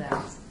happens to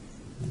them.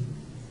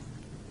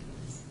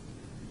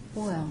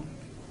 Well,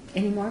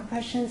 any more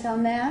questions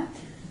on that?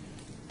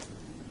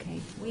 Okay.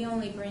 We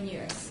only bring you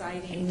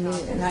exciting And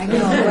topics. I know,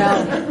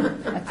 well,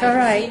 that's all I can see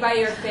right. by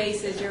your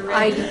faces you're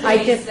ready to I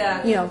face just,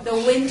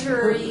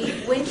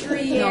 the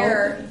wintry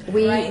air.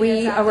 We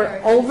that's out are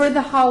there. over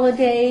the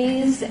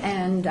holidays,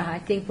 and I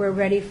think we're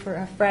ready for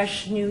a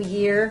fresh new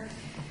year.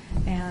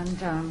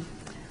 And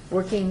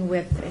working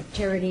with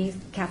charities,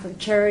 Catholic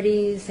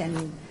Charities,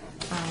 and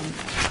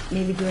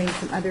maybe doing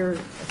some other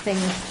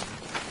things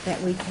that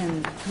we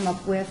can come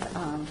up with,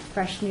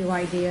 fresh new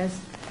ideas.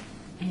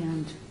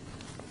 And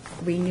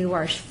renew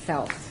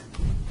ourselves.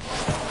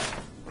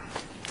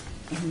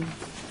 And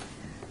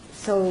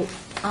so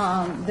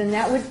then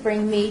that would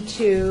bring me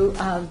to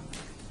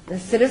the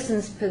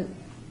citizens'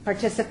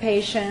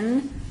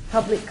 participation.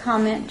 Public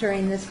comment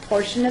during this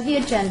portion of the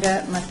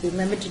agenda must be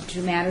limited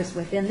to matters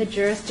within the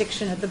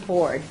jurisdiction of the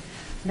board.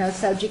 No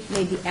subject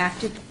may be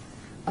acted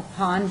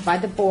upon by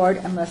the board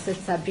unless the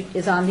subject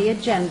is on the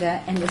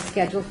agenda and is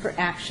scheduled for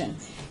action.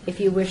 If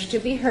you wish to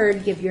be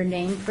heard, give your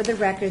name for the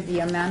record. The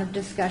amount of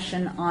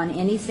discussion on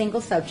any single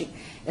subject,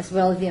 as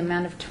well as the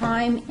amount of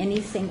time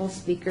any single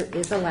speaker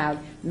is allowed,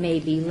 may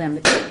be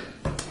limited.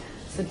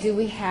 So do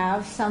we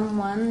have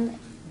someone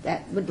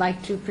that would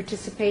like to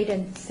participate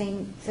in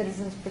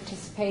citizens'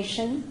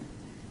 participation?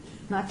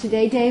 Not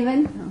today,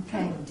 David?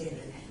 Okay.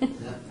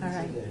 All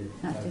right.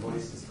 Not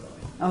today.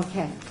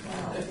 Okay.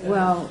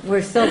 Well,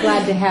 we're so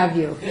glad to have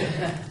you.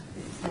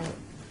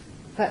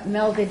 But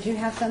Mel, did you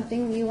have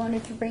something you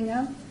wanted to bring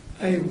up?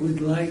 I would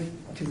like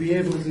to be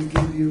able to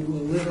give you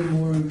a little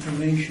more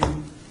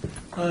information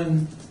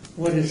on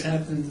what has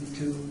happened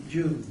to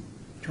Jude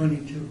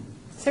 22.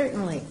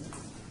 Certainly.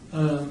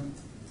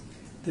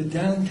 The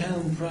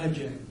downtown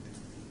project,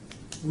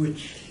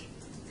 which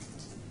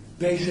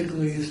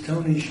basically is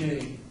Tony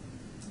Shea,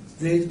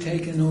 they've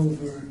taken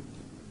over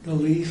the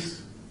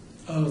lease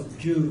of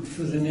Jude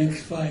for the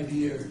next 5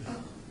 years.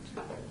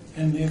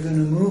 And they're going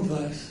to move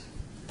us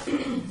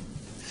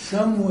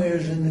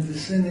somewheres in the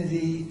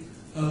vicinity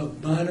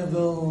of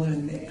Bonneville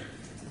and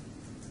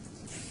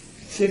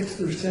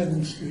 6th or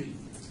 7th Street.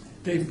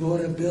 They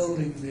bought a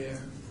building there.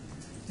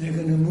 They're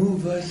going to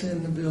move us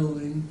in the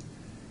building,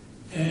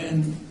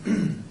 and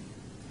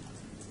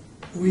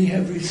we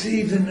have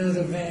received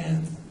another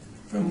van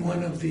from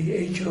one of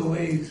the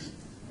HOAs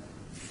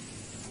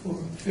for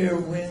Fair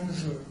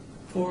Winds or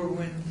Four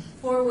Winds.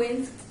 Four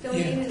Winds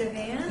donated Yeah, a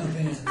van? A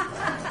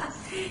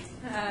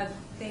van.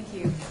 Thank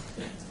you.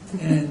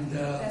 And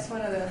That's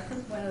one of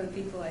the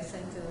people I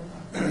sent to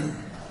them.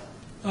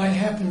 I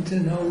happen to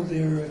know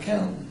their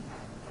accountant.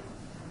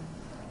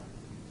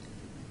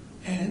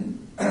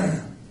 And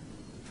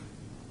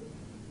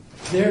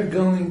they're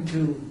going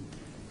to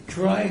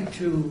try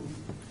to,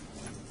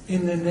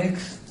 in the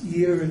next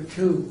year or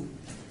two,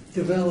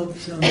 develop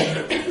some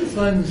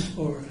funds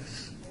for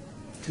us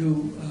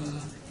to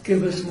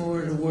give us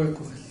more to work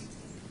with.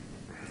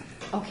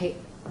 Okay,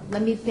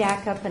 let me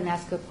back up and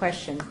ask a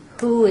question.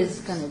 Who is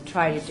going to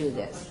try to do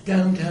this?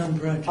 Downtown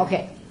project.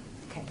 Okay.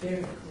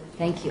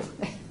 Thank you.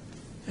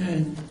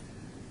 And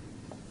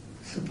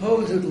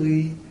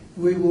supposedly,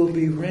 we will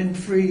be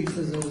rent-free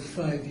for those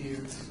 5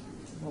 years.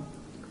 Well,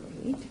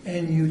 great.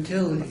 And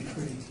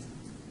utility-free,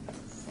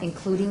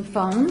 Including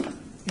phone?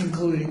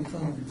 including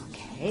phone.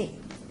 Okay.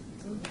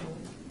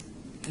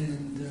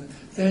 And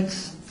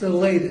that's the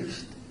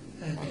latest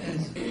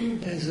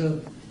as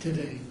of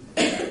today.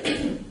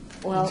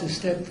 Well, It's a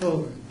step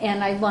forward.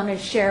 and I want to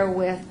share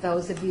with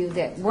those of you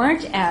that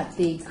weren't at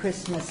the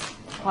Christmas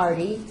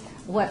party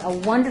what a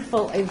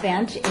wonderful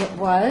event it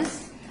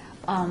was.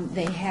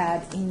 They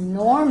had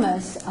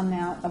enormous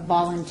amount of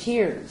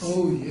volunteers.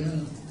 Oh, yeah.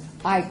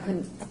 I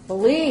couldn't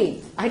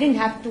believe I didn't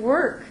have to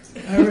work.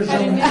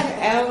 Arizona.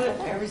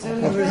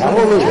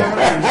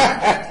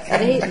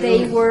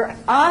 They were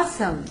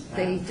awesome.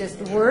 They just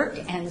worked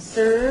and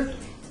served,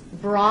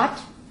 brought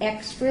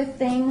extra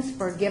things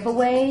for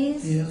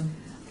giveaways. Yeah.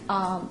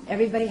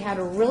 Everybody had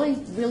a really,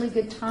 really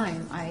good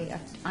time.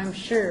 I'm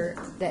sure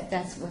that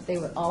that's what they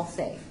would all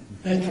say.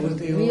 That's had what a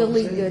they all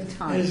really say. good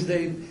time. As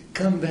they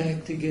come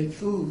back to get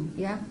food,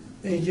 Yeah,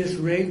 they just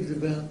raved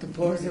about the it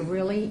was party. a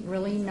really,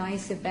 really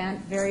nice event,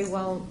 very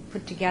well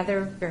put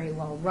together, very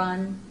well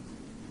run.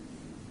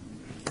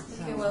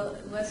 Okay, well,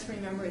 let's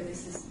remember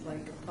this is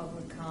like a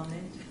public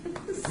comment,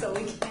 so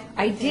we can't.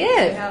 I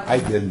did. I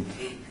didn't.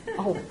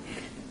 Oh,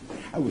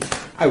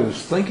 I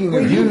was thinking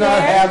Were of you you not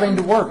there? having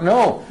to work.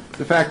 No,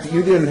 the fact that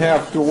you didn't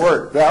have to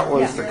work, that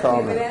was the Remember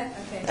comment. that?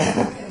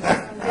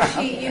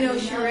 Okay.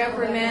 She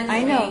reprimands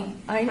I know. me.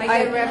 I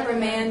get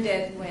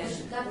reprimanded when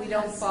we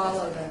don't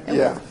follow them.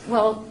 Yeah,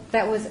 well,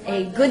 that was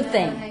a good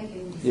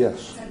thing.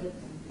 yes.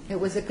 It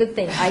was a good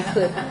thing.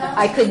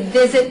 I could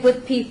visit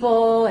with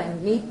people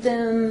and meet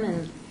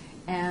them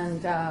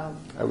and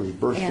I was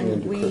bursting and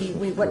into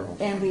Christmas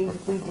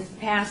carols. we just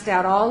passed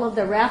out all of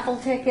the raffle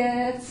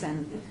tickets,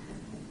 and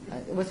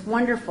it was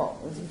wonderful.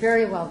 It was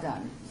very well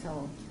done.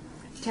 So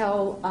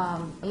tell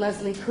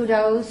Leslie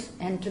kudos,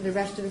 and to the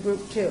rest of the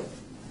group too.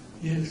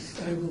 Yes,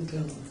 I will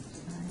tell them.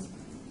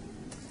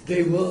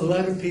 They will. A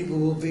lot of people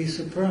will be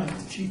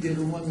surprised. She did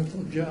a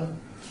wonderful job.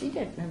 She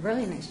did a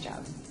really nice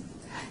job,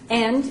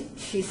 and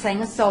she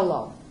sang a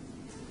solo.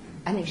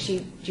 I think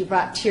she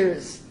brought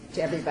tears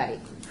to everybody.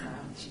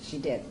 She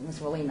did. It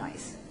was really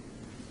nice.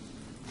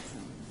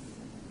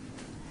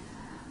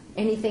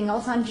 Anything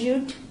else on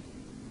Jude?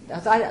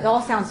 It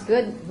all sounds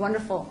good,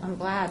 wonderful. I'm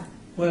glad.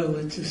 Well,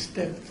 it's a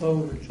step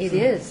forward. It from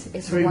is.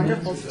 It's a 3 months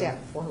wonderful ago.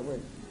 step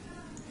forward.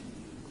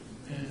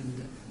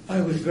 And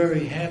I was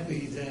very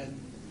happy that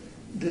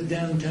the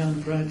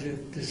downtown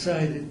project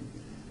decided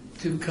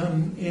to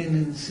come in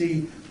and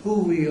see who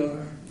we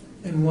are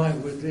and why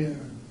we're there.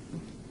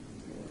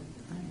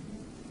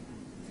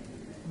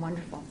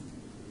 Wonderful.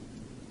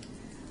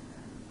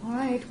 All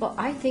right, well,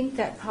 I think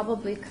that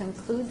probably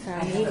concludes our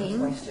I meeting.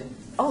 have a question.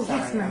 Oh, Sorry,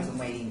 yes, ma'am. I've been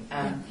waiting.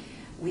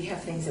 We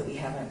have things that we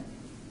haven't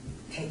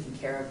taken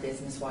care of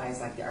business-wise,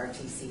 like the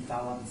RTC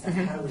follow-up and stuff.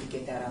 Mhm. How do we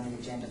get that on the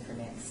agenda for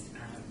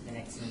the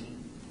next meeting?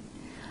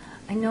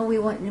 I know we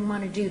want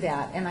to do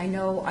that, and I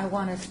know I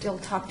want to still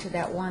talk to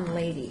that one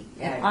lady.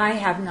 And Right. I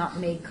have not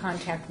made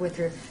contact with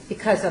her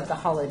because of the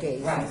holidays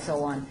and Right.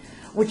 so on.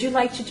 Would you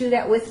like to do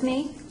that with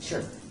me?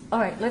 Sure. All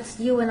right,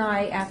 you and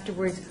I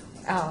afterwards,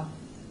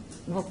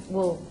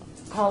 we'll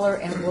call her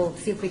and we'll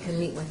see if we can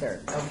meet with her.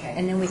 Okay.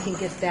 And then we can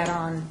get that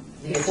on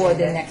The before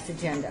the agenda? next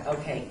agenda.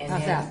 Okay, and How's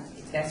then, that?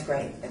 that's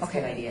great, that's a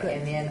Okay, good idea. good.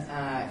 And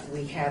then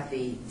we have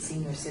the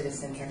senior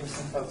citizen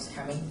Henderson folks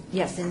coming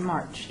Yes, in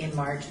March. in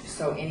March,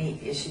 so any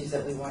issues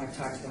that we want to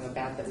talk to them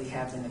about that we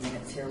have in the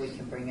minutes here, we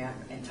can bring up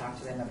and talk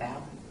to them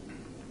about?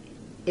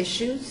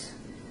 Issues?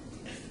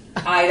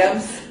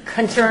 Items,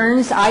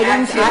 Concerns,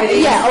 items?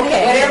 activities, Yeah,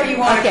 okay. whatever you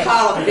want to Okay.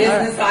 call them,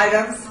 business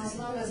items. As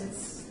long as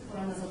it's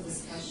one of the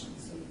discussions.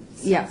 So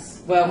it's- Yeah.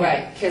 Well,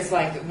 right, because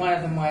like one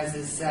of them wanted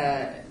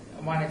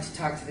to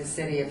talk to the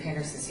city of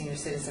Henderson Senior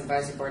Citizen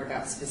Advisory Board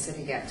about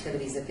specific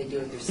activities that they do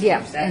with their seniors.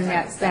 Yes, and kind of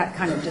that stuff.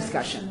 kind of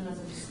discussion.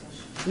 Another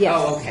discussion. Yes.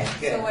 Oh, okay, So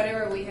good.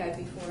 whatever we had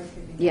before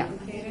could be Yeah.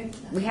 duplicated?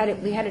 We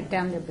had it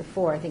down there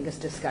before, I think, as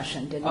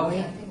discussion, didn't we?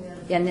 Okay.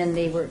 And then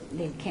they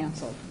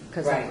canceled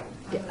because of. Right.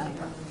 Yeah,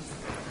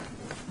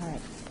 all right.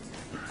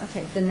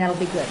 Okay, then that'll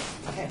be good.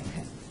 Okay,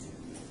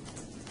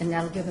 And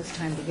that'll give us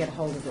time to get a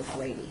hold of this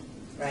lady.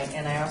 right,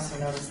 and I also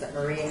noticed that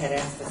Maria had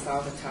asked us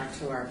all to talk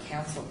to our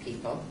council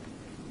people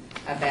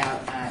about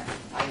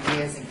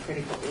ideas and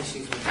critical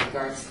issues with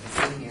regards to the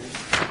seniors,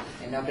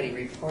 and nobody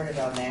reported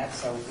on that,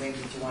 so maybe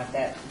you want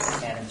that,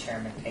 Madam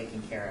Chairman,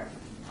 taken care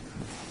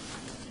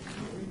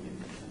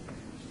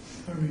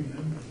I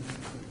remember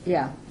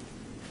Yeah.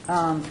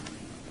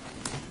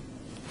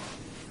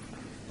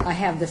 I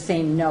have the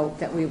same note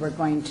that we were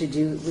going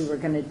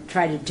to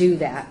try to do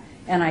that.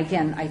 And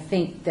again, I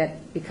think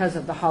that because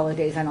of the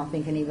holidays, I don't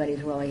think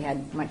anybody's really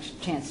had much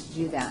chance to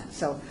do that.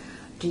 So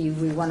we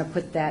want to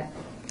put that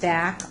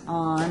back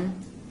on?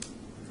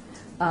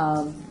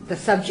 The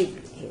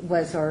subject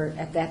was, or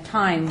at that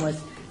time, was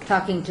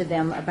talking to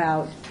them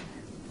about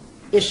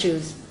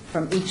issues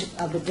from each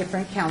of the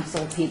different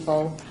council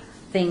people,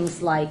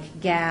 things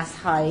like gas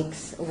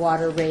hikes,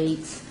 water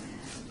rates,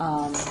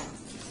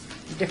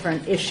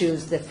 different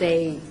issues that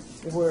they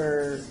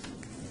were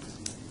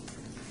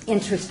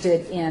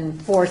interested in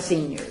for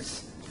seniors.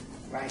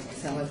 of. Right,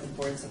 and let the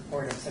board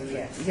support them, so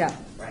yes. Yeah,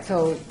 Right.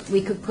 so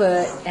we could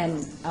put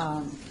an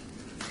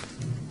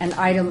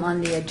item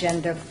on the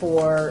agenda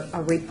for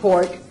a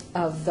report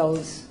of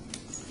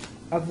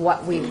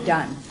what we've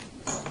done.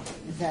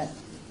 Is that,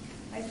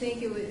 I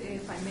think it would,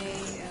 if I may,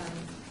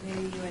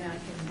 maybe you and I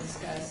can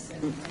discuss,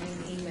 and an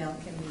email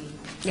can be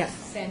yes,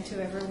 sent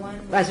to everyone.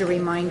 as a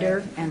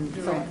reminder and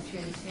so on.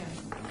 Directions,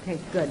 yeah. Okay,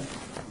 good.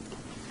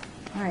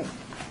 All right,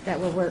 that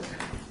will work.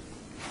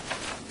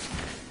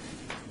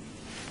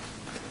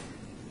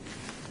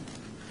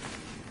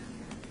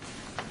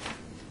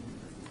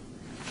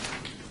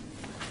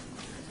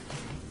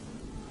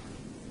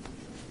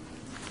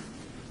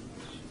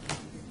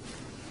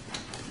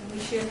 And we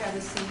should have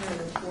a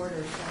senior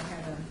reporter, so I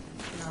have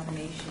a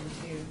nomination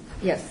too.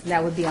 Yes,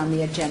 that would be on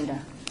the agenda,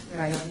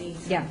 right? Right,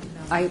 needs Yeah,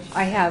 nomination.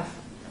 I have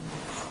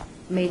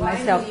made Well, I know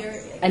myself you're-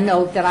 a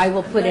note that I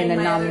will put in a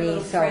My other nominee,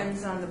 little so.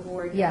 friends on the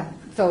board. Yeah,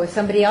 so if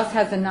somebody else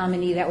has a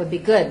nominee, that would be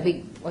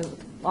good.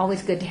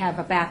 Always good to have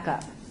a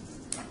backup.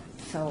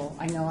 So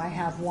I know I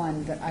have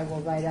one that I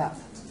will write up.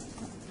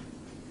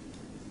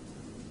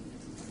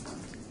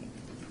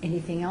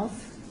 Anything else?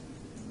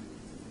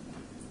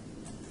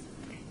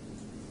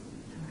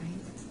 All right.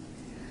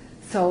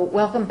 So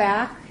welcome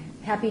back.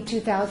 Happy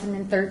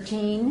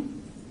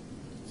 2013.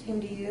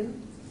 Same to you.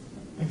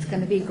 It's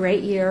going to be a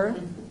great year.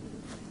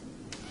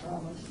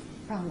 Promise.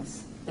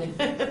 Promise.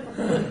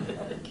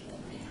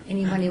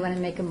 Anybody want to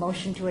make a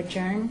motion to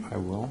adjourn? I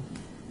will.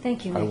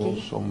 Thank you, I will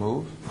Nikki. so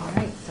move. All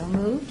right, so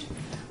moved.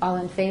 All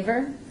in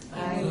favor?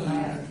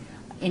 Aye.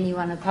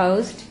 Anyone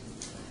opposed?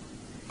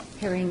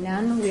 Hearing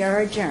none, we are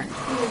adjourned.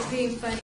 He was being funny.